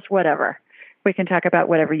 angels, whatever. We can talk about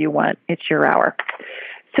whatever you want. It's your hour.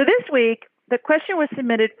 So this week, the question was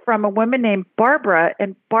submitted from a woman named Barbara,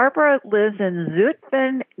 and Barbara lives in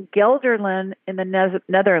Zutphen, Gelderland in the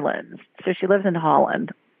Netherlands. So she lives in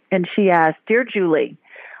Holland. And she asked, "Dear Julie,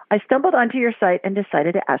 I stumbled onto your site and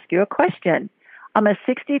decided to ask you a question. I'm a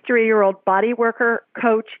 63-year-old body worker,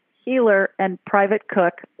 coach, healer, and private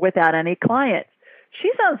cook without any clients.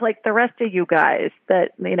 She sounds like the rest of you guys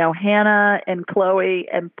that, Hannah and Chloe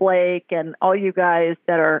and Blake and all you guys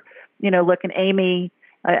that are, looking, Amy.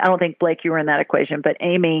 I don't think, Blake, you were in that equation, but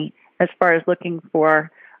Amy, as far as looking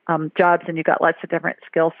for jobs, and you got lots of different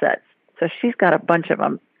skill sets. So she's got a bunch of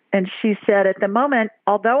them. And she said, at the moment,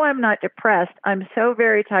 although I'm not depressed, I'm so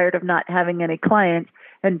very tired of not having any clients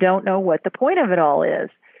and don't know what the point of it all is.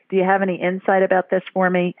 Do you have any insight about this for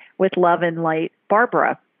me? With love and light,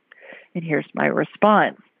 Barbara. And here's my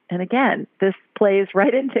response. And again, this plays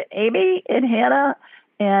right into Amy and Hannah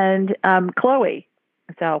and Chloe.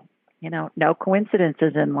 So, no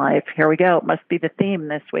coincidences in life. Here we go. It must be the theme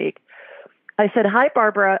this week. I said, hi,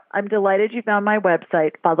 Barbara. I'm delighted you found my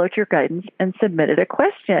website, followed your guidance, and submitted a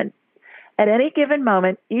question. At any given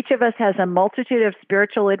moment, each of us has a multitude of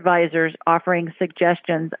spiritual advisors offering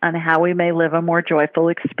suggestions on how we may live a more joyful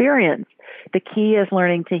experience. The key is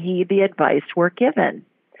learning to heed the advice we're given.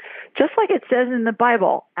 Just like it says in the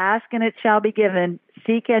Bible, ask and it shall be given,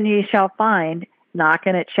 seek and ye shall find, knock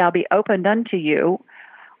and it shall be opened unto you.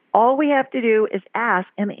 All we have to do is ask,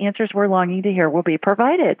 and the answers we're longing to hear will be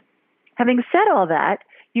provided. Having said all that,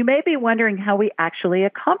 you may be wondering how we actually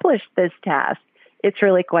accomplish this task. It's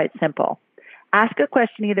really quite simple. Ask a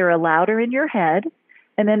question either aloud or in your head,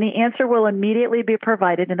 and then the answer will immediately be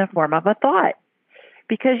provided in the form of a thought.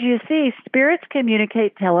 Because you see, spirits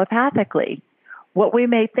communicate telepathically. What we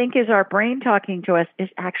may think is our brain talking to us is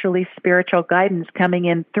actually spiritual guidance coming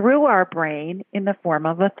in through our brain in the form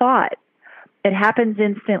of a thought. It happens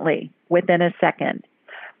instantly, within a second.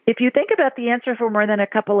 If you think about the answer for more than a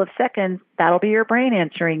couple of seconds, that'll be your brain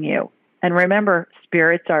answering you. And remember,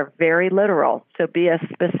 spirits are very literal, so be as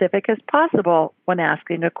specific as possible when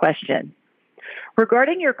asking a question.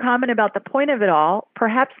 Regarding your comment about the point of it all,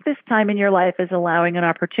 perhaps this time in your life is allowing an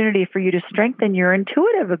opportunity for you to strengthen your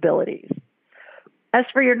intuitive abilities. As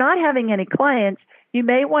for your not having any clients, you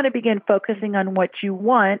may want to begin focusing on what you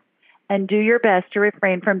want and do your best to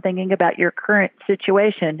refrain from thinking about your current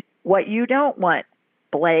situation, what you don't want.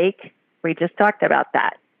 Blake, we just talked about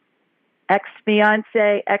that.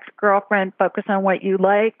 Ex-fiance, ex-girlfriend, focus on what you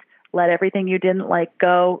liked. Let everything you didn't like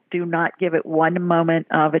go. Do not give it one moment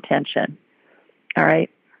of attention. All right?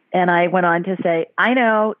 And I went on to say, I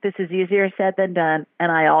know this is easier said than done,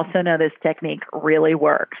 and I also know this technique really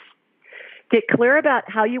works. Get clear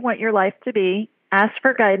about how you want your life to be, ask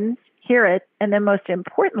for guidance, hear it, and then most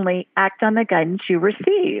importantly, act on the guidance you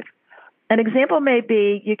receive. An example may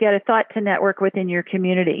be you get a thought to network within your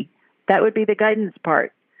community. That would be the guidance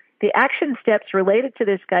part. The action steps related to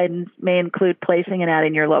this guidance may include placing an ad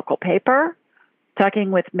in your local paper,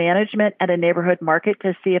 talking with management at a neighborhood market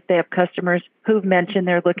to see if they have customers who've mentioned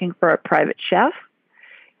they're looking for a private chef,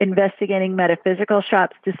 investigating metaphysical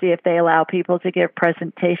shops to see if they allow people to give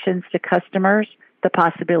presentations to customers. The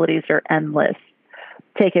possibilities are endless.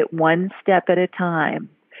 Take it one step at a time.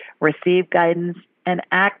 Receive guidance and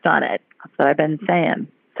act on it. That's what I've been saying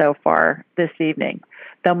so far this evening.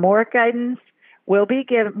 The more guidance will be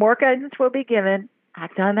given,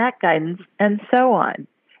 act on that guidance, and so on.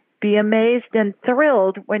 Be amazed and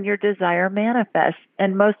thrilled when your desire manifests,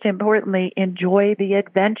 and most importantly, enjoy the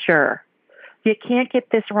adventure. You can't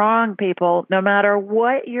get this wrong, people. No matter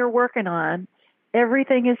what you're working on,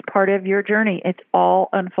 everything is part of your journey. It's all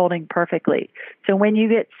unfolding perfectly. So when you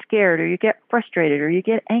get scared or you get frustrated or you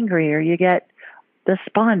get angry or you get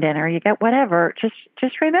despondent or you get whatever,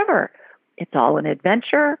 just remember, it's all an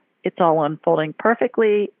adventure. It's all unfolding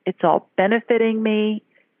perfectly. It's all benefiting me.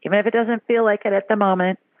 Even if it doesn't feel like it at the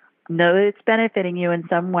moment, know that it's benefiting you in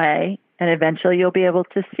some way, and eventually you'll be able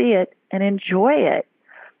to see it and enjoy it.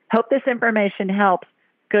 Hope this information helps.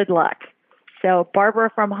 Good luck. So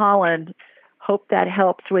Barbara from Holland, hope that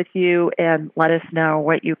helps with you, and let us know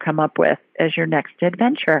what you come up with as your next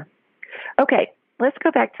adventure. Okay, let's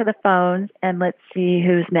go back to the phones and let's see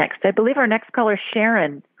who's next. I believe our next caller is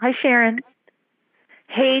Sharon. Hi, Sharon.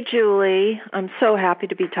 Hey, Julie. I'm so happy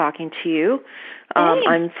to be talking to you.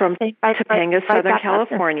 I'm from Topanga, Southern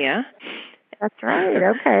California. That's right.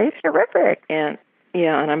 Okay, terrific. And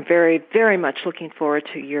I'm very, very much looking forward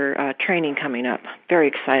to your training coming up. Very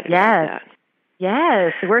excited about that.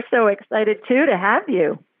 Yes, we're so excited, too, to have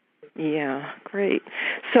you. Yeah, great.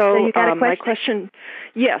 So you got a question? My question,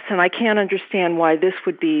 yes, and I can't understand why this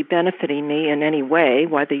would be benefiting me in any way,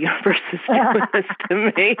 why the universe is doing this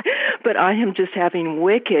to me, but I am just having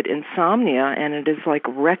wicked insomnia, and it is like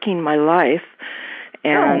wrecking my life.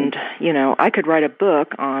 And, I could write a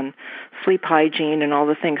book on sleep hygiene and all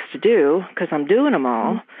the things to do because I'm doing them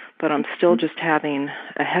all, but I'm still just having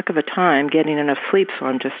a heck of a time getting enough sleep, so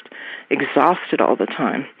I'm just exhausted all the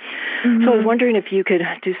time. So I was wondering if you could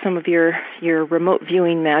do some of your remote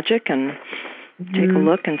viewing magic and take a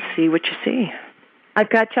look and see what you see. I've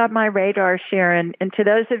got you on my radar, Sharon. And to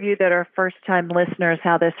those of you that are first-time listeners,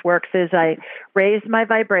 how this works is I raise my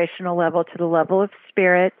vibrational level to the level of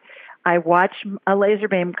spirit. I watch a laser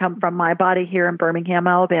beam come from my body here in Birmingham,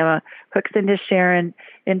 Alabama, hooks into Sharon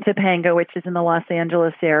in Topanga, which is in the Los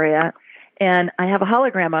Angeles area. And I have a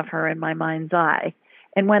hologram of her in my mind's eye.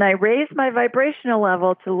 And when I raise my vibrational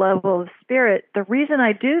level to the level of spirit, the reason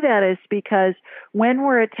I do that is because when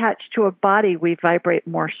we're attached to a body, we vibrate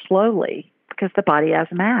more slowly because the body has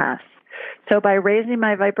mass. So by raising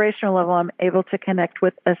my vibrational level, I'm able to connect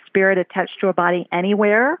with a spirit attached to a body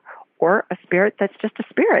anywhere, or a spirit that's just a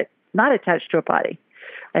spirit, not attached to a body,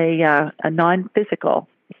 a non-physical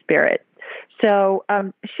spirit. So,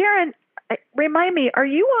 Sharon, remind me, are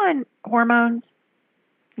you on hormones?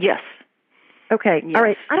 Yes. Okay. Yes. All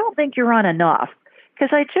right. I don't think you're on enough because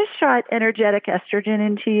I just shot energetic estrogen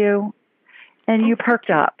into you and you perked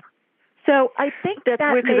up. So I think that's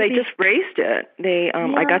weird because they just raised it.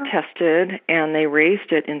 I got tested and they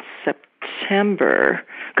raised it in September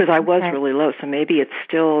because I was really low. So maybe it's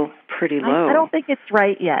still pretty low. I don't think it's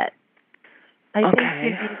right yet.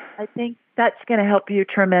 I think that's going to help you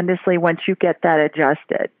tremendously once you get that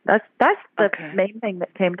adjusted. That's the main thing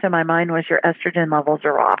that came to my mind was your estrogen levels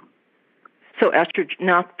are off. So estrogen,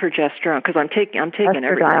 not progesterone, because I'm taking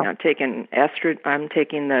everything. I'm taking estrogen. I'm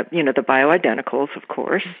taking the the bioidenticals, of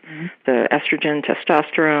course, the estrogen,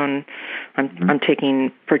 testosterone. I'm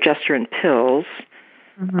taking progesterone pills,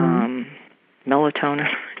 melatonin.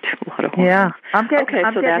 I do a lot of hormones. Yeah, I'm getting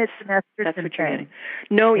some estrogen. That's what you're getting.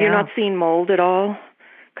 No, you're not seeing mold at all,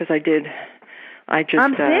 because I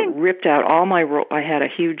just ripped out all my. I had a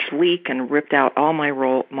huge leak and ripped out all my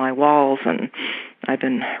walls, and I've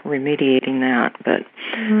been remediating that. But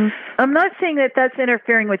I'm not saying that that's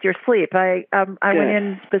interfering with your sleep. I went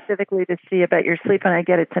in specifically to see about your sleep, and I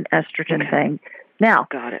get it's an estrogen thing. Now,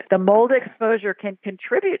 got it. The mold exposure can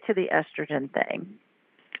contribute to the estrogen thing.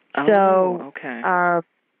 So,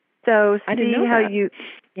 so I didn't know how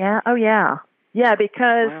that. Yeah,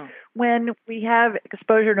 because when we have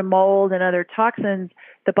exposure to mold and other toxins,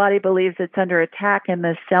 the body believes it's under attack and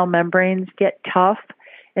the cell membranes get tough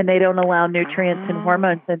and they don't allow nutrients and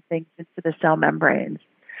hormones and things into the cell membranes.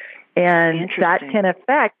 And that can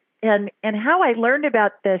affect, and how I learned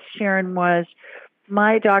about this, Sharon, was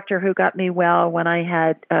my doctor who got me well when I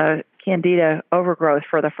had candida overgrowth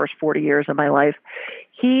for the first 40 years of my life.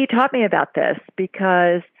 He taught me about this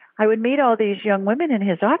because I would meet all these young women in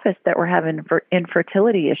his office that were having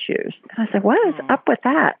infertility issues. And I said, what is up with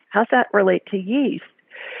that? How's that relate to yeast?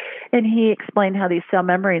 And he explained how these cell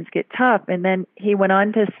membranes get tough. And then he went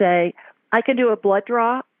on to say, I can do a blood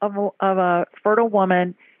draw of a fertile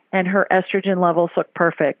woman and her estrogen levels look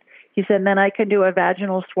perfect. He said, then I can do a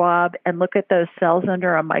vaginal swab and look at those cells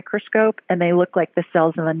under a microscope, and they look like the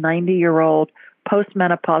cells of a 90-year-old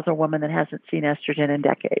postmenopausal woman that hasn't seen estrogen in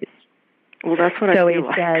decades. Well, that's what I feel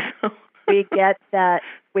like. So he said,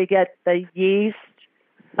 we get the yeast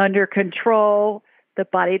under control. The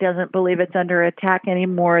body doesn't believe it's under attack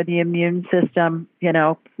anymore. The immune system,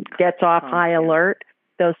 gets off high alert.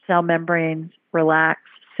 Those cell membranes relax.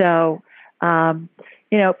 So,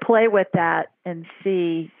 play with that and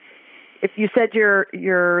see. If you said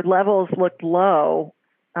your levels looked low,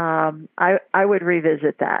 I would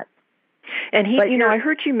revisit that. And I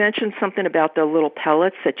heard you mention something about the little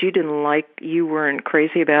pellets that you didn't like. You weren't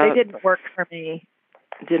crazy about. They didn't work for me.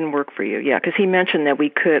 Didn't work for you, yeah. Because he mentioned that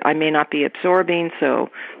I may not be absorbing,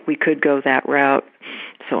 so we could go that route.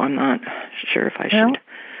 So I'm not sure if I should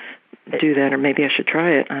do that, or maybe I should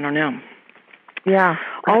try it. I don't know. Yeah.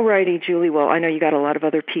 All righty, Julie. Well, I know you got a lot of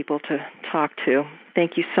other people to talk to.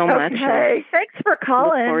 Thank you so much. Okay. Thanks for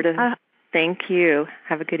calling. Thank you.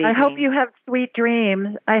 Have a good evening. I hope you have sweet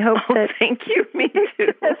dreams. I hope that. Thank you. Me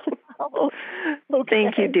too. Okay.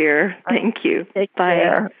 Thank you, dear. Thank you. Take Bye.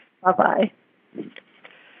 Care. Bye-bye.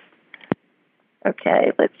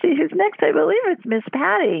 Okay, let's see who's next. I believe it's Miss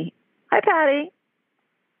Patty. Hi, Patty.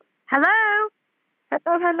 Hello.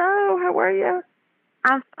 Hello. How are you?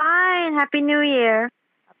 I'm fine. Happy New Year.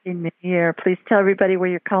 Happy New Year. Please tell everybody where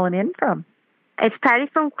you're calling in from. It's Patty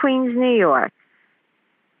from Queens, New York.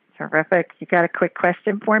 Terrific. You got a quick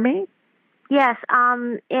question for me? Yes.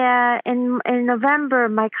 In November,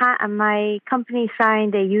 my company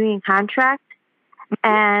signed a union contract,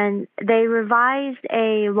 and they revised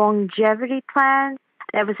a longevity plan,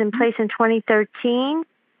 that was in place in 2013.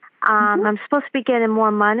 I'm supposed to be getting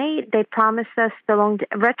more money. They promised us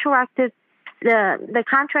retroactive. The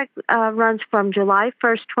contract runs from July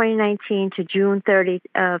 1st, 2019 to June 30th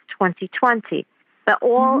of 2020. But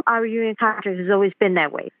all our union contracts has always been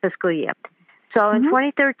that way, fiscal year. So in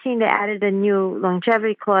 2013, they added a new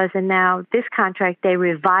longevity clause, and now this contract, they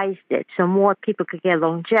revised it so more people could get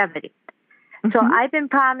longevity. So I've been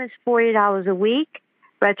promised $40 a week,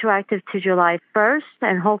 retroactive to July 1st,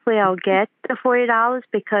 and hopefully I'll get the $40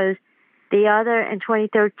 because the other in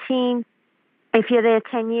 2013, if you're there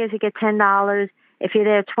 10 years, you get $10. If you're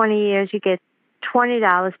there 20 years, you get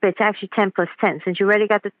 $20, but it's actually 10 plus 10. Since you already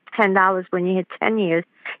got the $10 when you hit 10 years,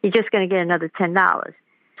 you're just going to get another $10.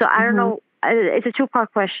 So I don't know. It's a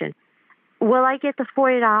two-part question. Will I get the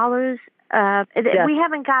 $40? Yes. We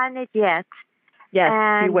haven't gotten it yet. Yes,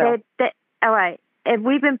 and you will. All right. If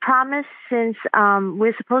we've been promised since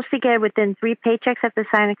we're supposed to get within 3 paychecks after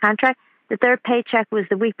signing a contract. The third paycheck was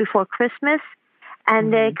the week before Christmas,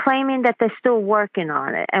 and they're claiming that they're still working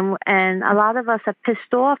on it. And a lot of us are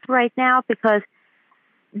pissed off right now because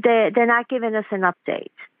they're not giving us an update.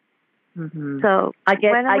 So I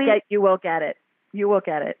get you will get it. You will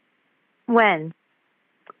get it. When?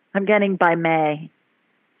 I'm getting by May.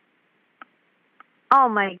 Oh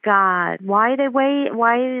my God! Why they wait?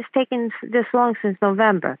 Why is it taking this long since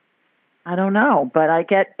November? I don't know, but I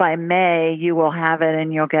get by May you will have it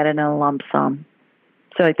and you'll get it in a lump sum.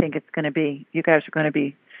 So I think it's going to be, you guys are going to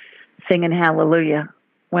be singing hallelujah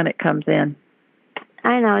when it comes in.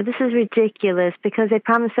 I know, this is ridiculous because they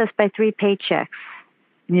promised us by 3 paychecks.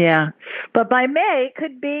 Yeah, but by May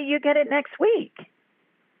could be you get it next week.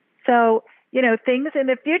 So, you know, things in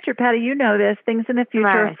the future, Patty, you know this, things in the future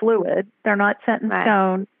are fluid. They're not set in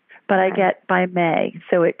stone, but I get by May.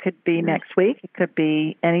 So it could be next week. It could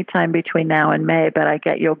be any time between now and May, but I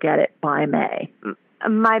get you'll get it by May.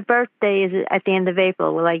 My birthday is at the end of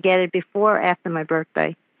April. Will I get it before or after my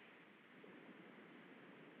birthday?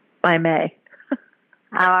 By May.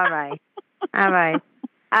 All right. All right.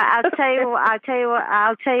 I'll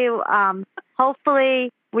tell you,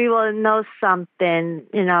 hopefully we will know something.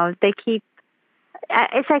 You know, they keep,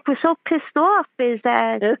 it's like we're so pissed off is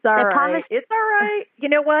that it's all right. It's all right. You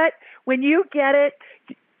know what? When you get it,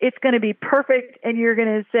 it's going to be perfect. And you're going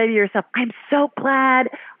to say to yourself, I'm so glad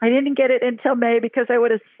I didn't get it until May because I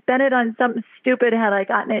would have spent it on something stupid had I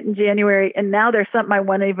gotten it in January. And now there's something I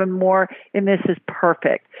want even more. And this is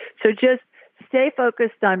perfect. So just stay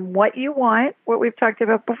focused on what you want, what we've talked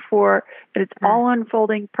about before, but it's all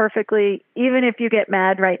unfolding perfectly. Even if you get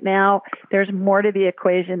mad right now, there's more to the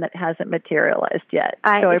equation that hasn't materialized yet.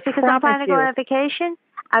 So it's because I'm planning to go on vacation.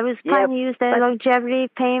 I was planning to use the longevity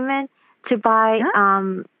payment to buy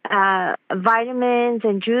vitamins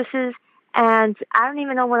and juices, and I don't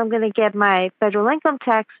even know when I'm going to get my federal income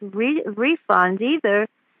tax refund either.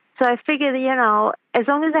 So I figured, you know, as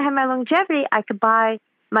long as I have my longevity, I could buy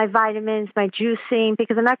my vitamins, my juicing,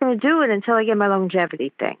 because I'm not going to do it until I get my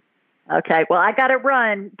longevity thing. Okay. Well, I got to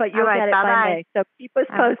run, but you'll get it by May. So keep us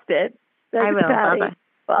posted. I will. Bye-bye.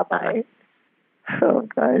 Bye-bye. Oh,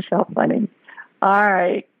 gosh, how funny. All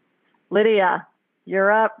right. Lydia, you're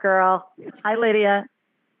up, girl. Hi, Lydia.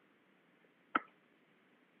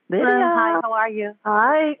 Lydia. Hi, how are you?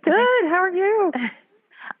 Hi, good. How are you?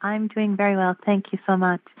 I'm doing very well. Thank you so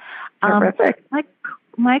much. Terrific.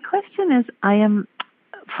 My question is, I am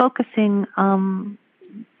focusing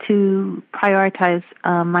to prioritize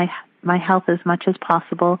my health as much as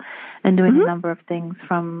possible and doing a number of things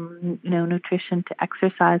from, you know, nutrition to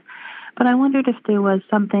exercise. But I wondered if there was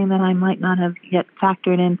something that I might not have yet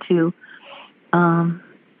factored into,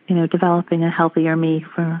 you know, developing a healthier me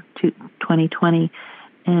for 2020.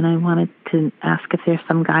 And I wanted to ask if there's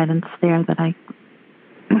some guidance there that I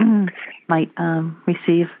might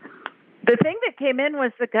receive. The thing that came in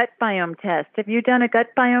was the gut biome test. Have you done a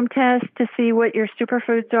gut biome test to see what your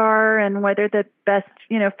superfoods are and whether the best,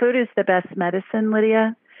 you know, food is the best medicine,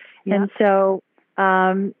 Lydia? Yeah. And so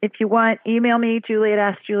if you want, email me,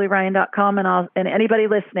 Julie@AskJulieRyan.com, and anybody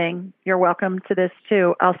listening, you're welcome to this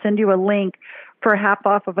too. I'll send you a link for half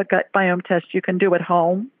off of a gut biome test you can do at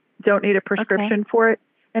home. Don't need a prescription for it.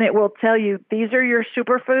 And it will tell you, these are your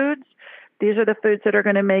superfoods. These are the foods that are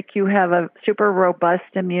going to make you have a super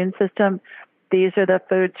robust immune system. These are the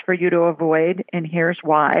foods for you to avoid, and here's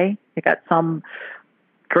why. You got some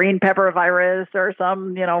green pepper virus or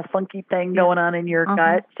some, you know, funky thing going on in your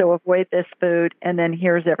gut, so avoid this food, and then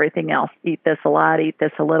here's everything else. Eat this a lot, eat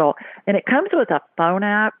this a little. And it comes with a phone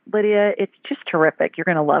app, Lydia. It's just terrific. You're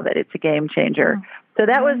going to love it. It's a game changer. So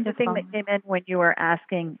that was the thing that came in when you were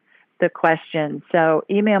asking the question. So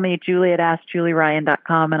email me,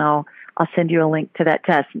 Julie@AskJulieRyan.com, and I'll I'll send you a link to that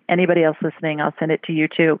test. Anybody else listening, I'll send it to you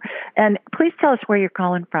too. And please tell us where you're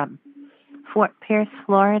calling from. Fort Pierce,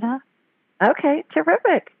 Florida. Okay,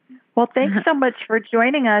 terrific. Well, thanks so much for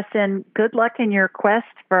joining us, and good luck in your quest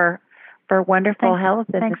for wonderful health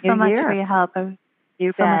in the new year. Thanks so much for your help.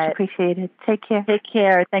 You so bet. much appreciated. Take care. Take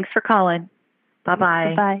care. Thanks for calling.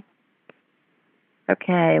 Bye-bye. Bye-bye.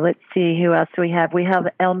 Okay, let's see who else we have. We have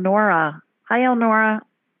Elnora. Hi, Elnora.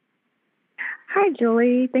 Hi,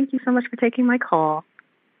 Julie. Thank you so much for taking my call.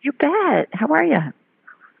 You bet. How are you?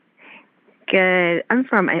 Good. I'm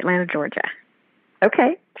from Atlanta, Georgia.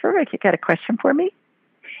 Okay, terrific. You got a question for me?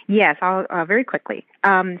 Yes, I'll very quickly.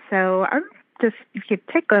 So I'm just, if you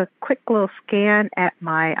take a quick little scan at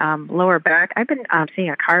my lower back, I've been seeing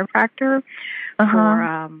a chiropractor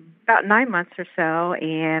for about 9 months or so,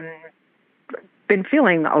 and been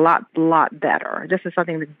feeling a lot better. This is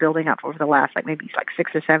something that's building up over the last maybe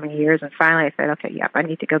 6 or 7 years. And finally I said, okay, I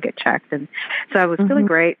need to go get checked. And so I was feeling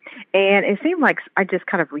great. And it seemed like I just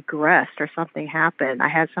kind of regressed or something happened. I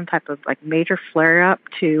had some type of major flare up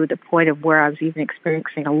to the point of where I was even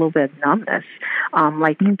experiencing a little bit of numbness,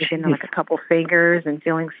 itching a couple fingers and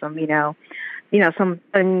feeling some,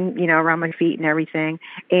 something, around my feet and everything.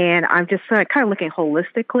 And I'm just kind of looking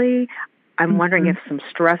holistically. I'm wondering if some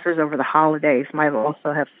stressors over the holidays might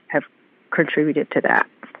also have contributed to that.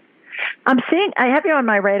 I have you on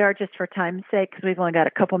my radar just for time's sake because we've only got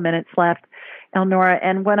a couple minutes left, Elnora.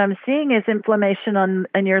 And what I'm seeing is inflammation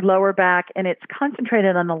on your lower back, and it's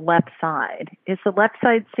concentrated on the left side. Is the left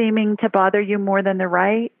side seeming to bother you more than the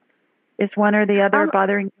right? Is one or the other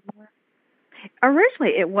bothering you more?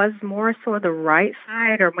 Originally, it was more so the right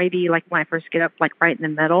side, or maybe when I first get up, right in the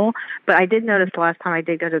middle. But I did notice the last time I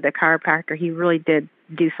did go to the chiropractor, he really did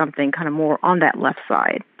do something kind of more on that left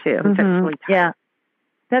side too. That's really tight. Yeah,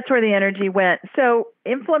 that's where the energy went. So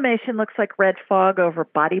inflammation looks like red fog over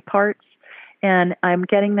body parts, and I'm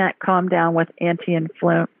getting that calmed down with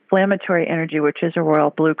anti-inflammatory energy, which is a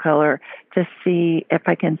royal blue color, to see if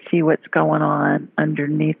I can see what's going on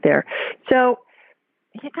underneath there. So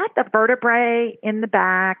you got the vertebrae in the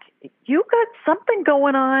back. You got something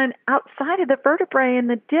going on outside of the vertebrae in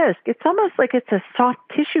the disc. It's almost like it's a soft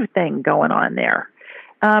tissue thing going on there.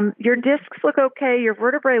 Your discs look okay. Your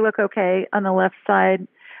vertebrae look okay on the left side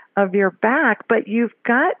of your back, but you've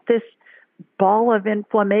got this ball of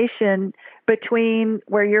inflammation between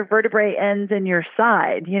where your vertebrae ends and your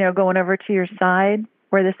side, going over to your side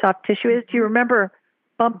where the soft tissue is. Do you remember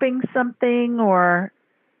bumping something or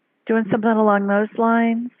doing something along those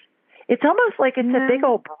lines? It's almost like it's a big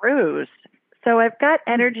old bruise. So I've got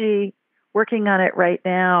energy working on it right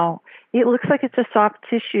now. It looks like it's a soft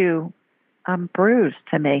tissue bruise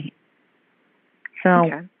to me.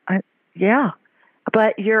 So,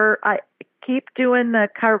 but I keep doing the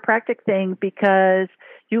chiropractic thing because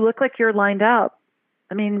you look like you're lined up.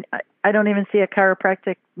 I mean, I don't even see a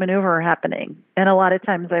chiropractic maneuver happening. And a lot of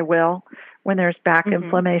times I will when there's back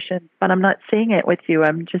inflammation, but I'm not seeing it with you.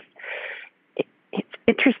 It's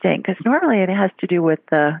interesting because normally it has to do with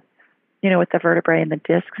the vertebrae and the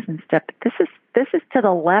discs and stuff. But this is to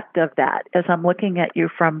the left of that as I'm looking at you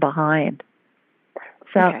from behind.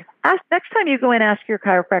 So next time you go and ask your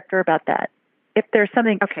chiropractor about that. If there's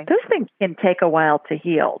something, those things can take a while to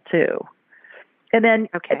heal too. And then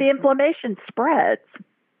the inflammation spreads.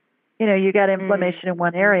 You got inflammation in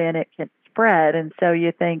one area and it can spread. And so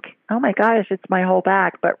you think, oh my gosh, it's my whole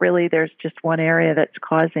back. But really there's just one area that's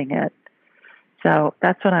causing it. So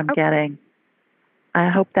that's what I'm getting. I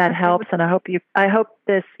hope that helps. And I hope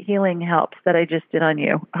this healing helps that I just did on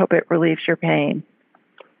you. I hope it relieves your pain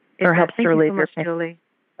or helps to relieve your pain. Julie.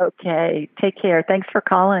 Okay. Take care. Thanks for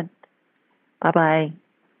calling. Bye-bye.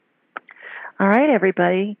 All right,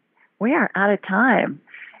 everybody. We are out of time.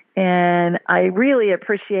 And I really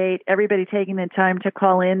appreciate everybody taking the time to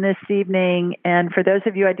call in this evening. And for those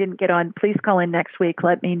of you I didn't get on, please call in next week.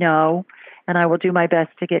 Let me know, and I will do my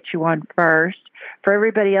best to get you on first. For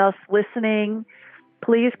everybody else listening,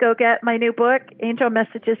 please go get my new book, Angel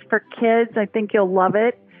Messages for Kids. I think you'll love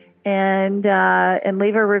it. And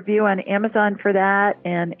leave a review on Amazon for that.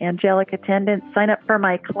 And Angelic Attendant, sign up for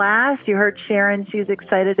my class. You heard Sharon. She's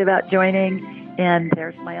excited about joining. And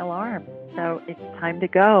there's my alarm. So it's time to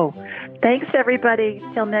go. Thanks, everybody.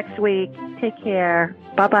 Till next week. Take care.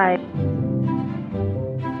 Bye-bye.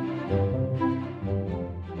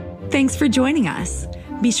 Thanks for joining us.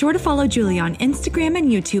 Be sure to follow Julie on Instagram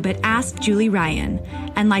and YouTube at Ask Julie Ryan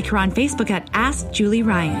and like her on Facebook at Ask Julie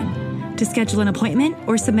Ryan. To schedule an appointment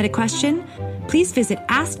or submit a question, please visit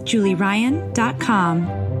AskJulieRyan.com.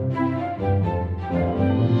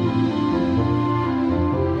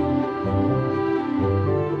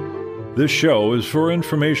 This show is for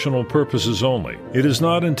informational purposes only. It is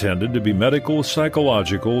not intended to be medical,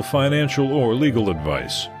 psychological, financial, or legal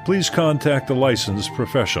advice. Please contact a licensed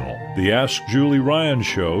professional. The Ask Julie Ryan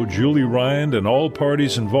Show, Julie Ryan and all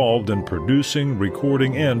parties involved in producing,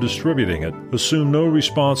 recording, and distributing it assume no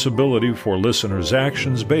responsibility for listeners'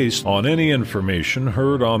 actions based on any information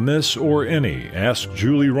heard on this or any Ask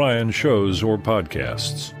Julie Ryan shows or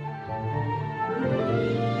podcasts.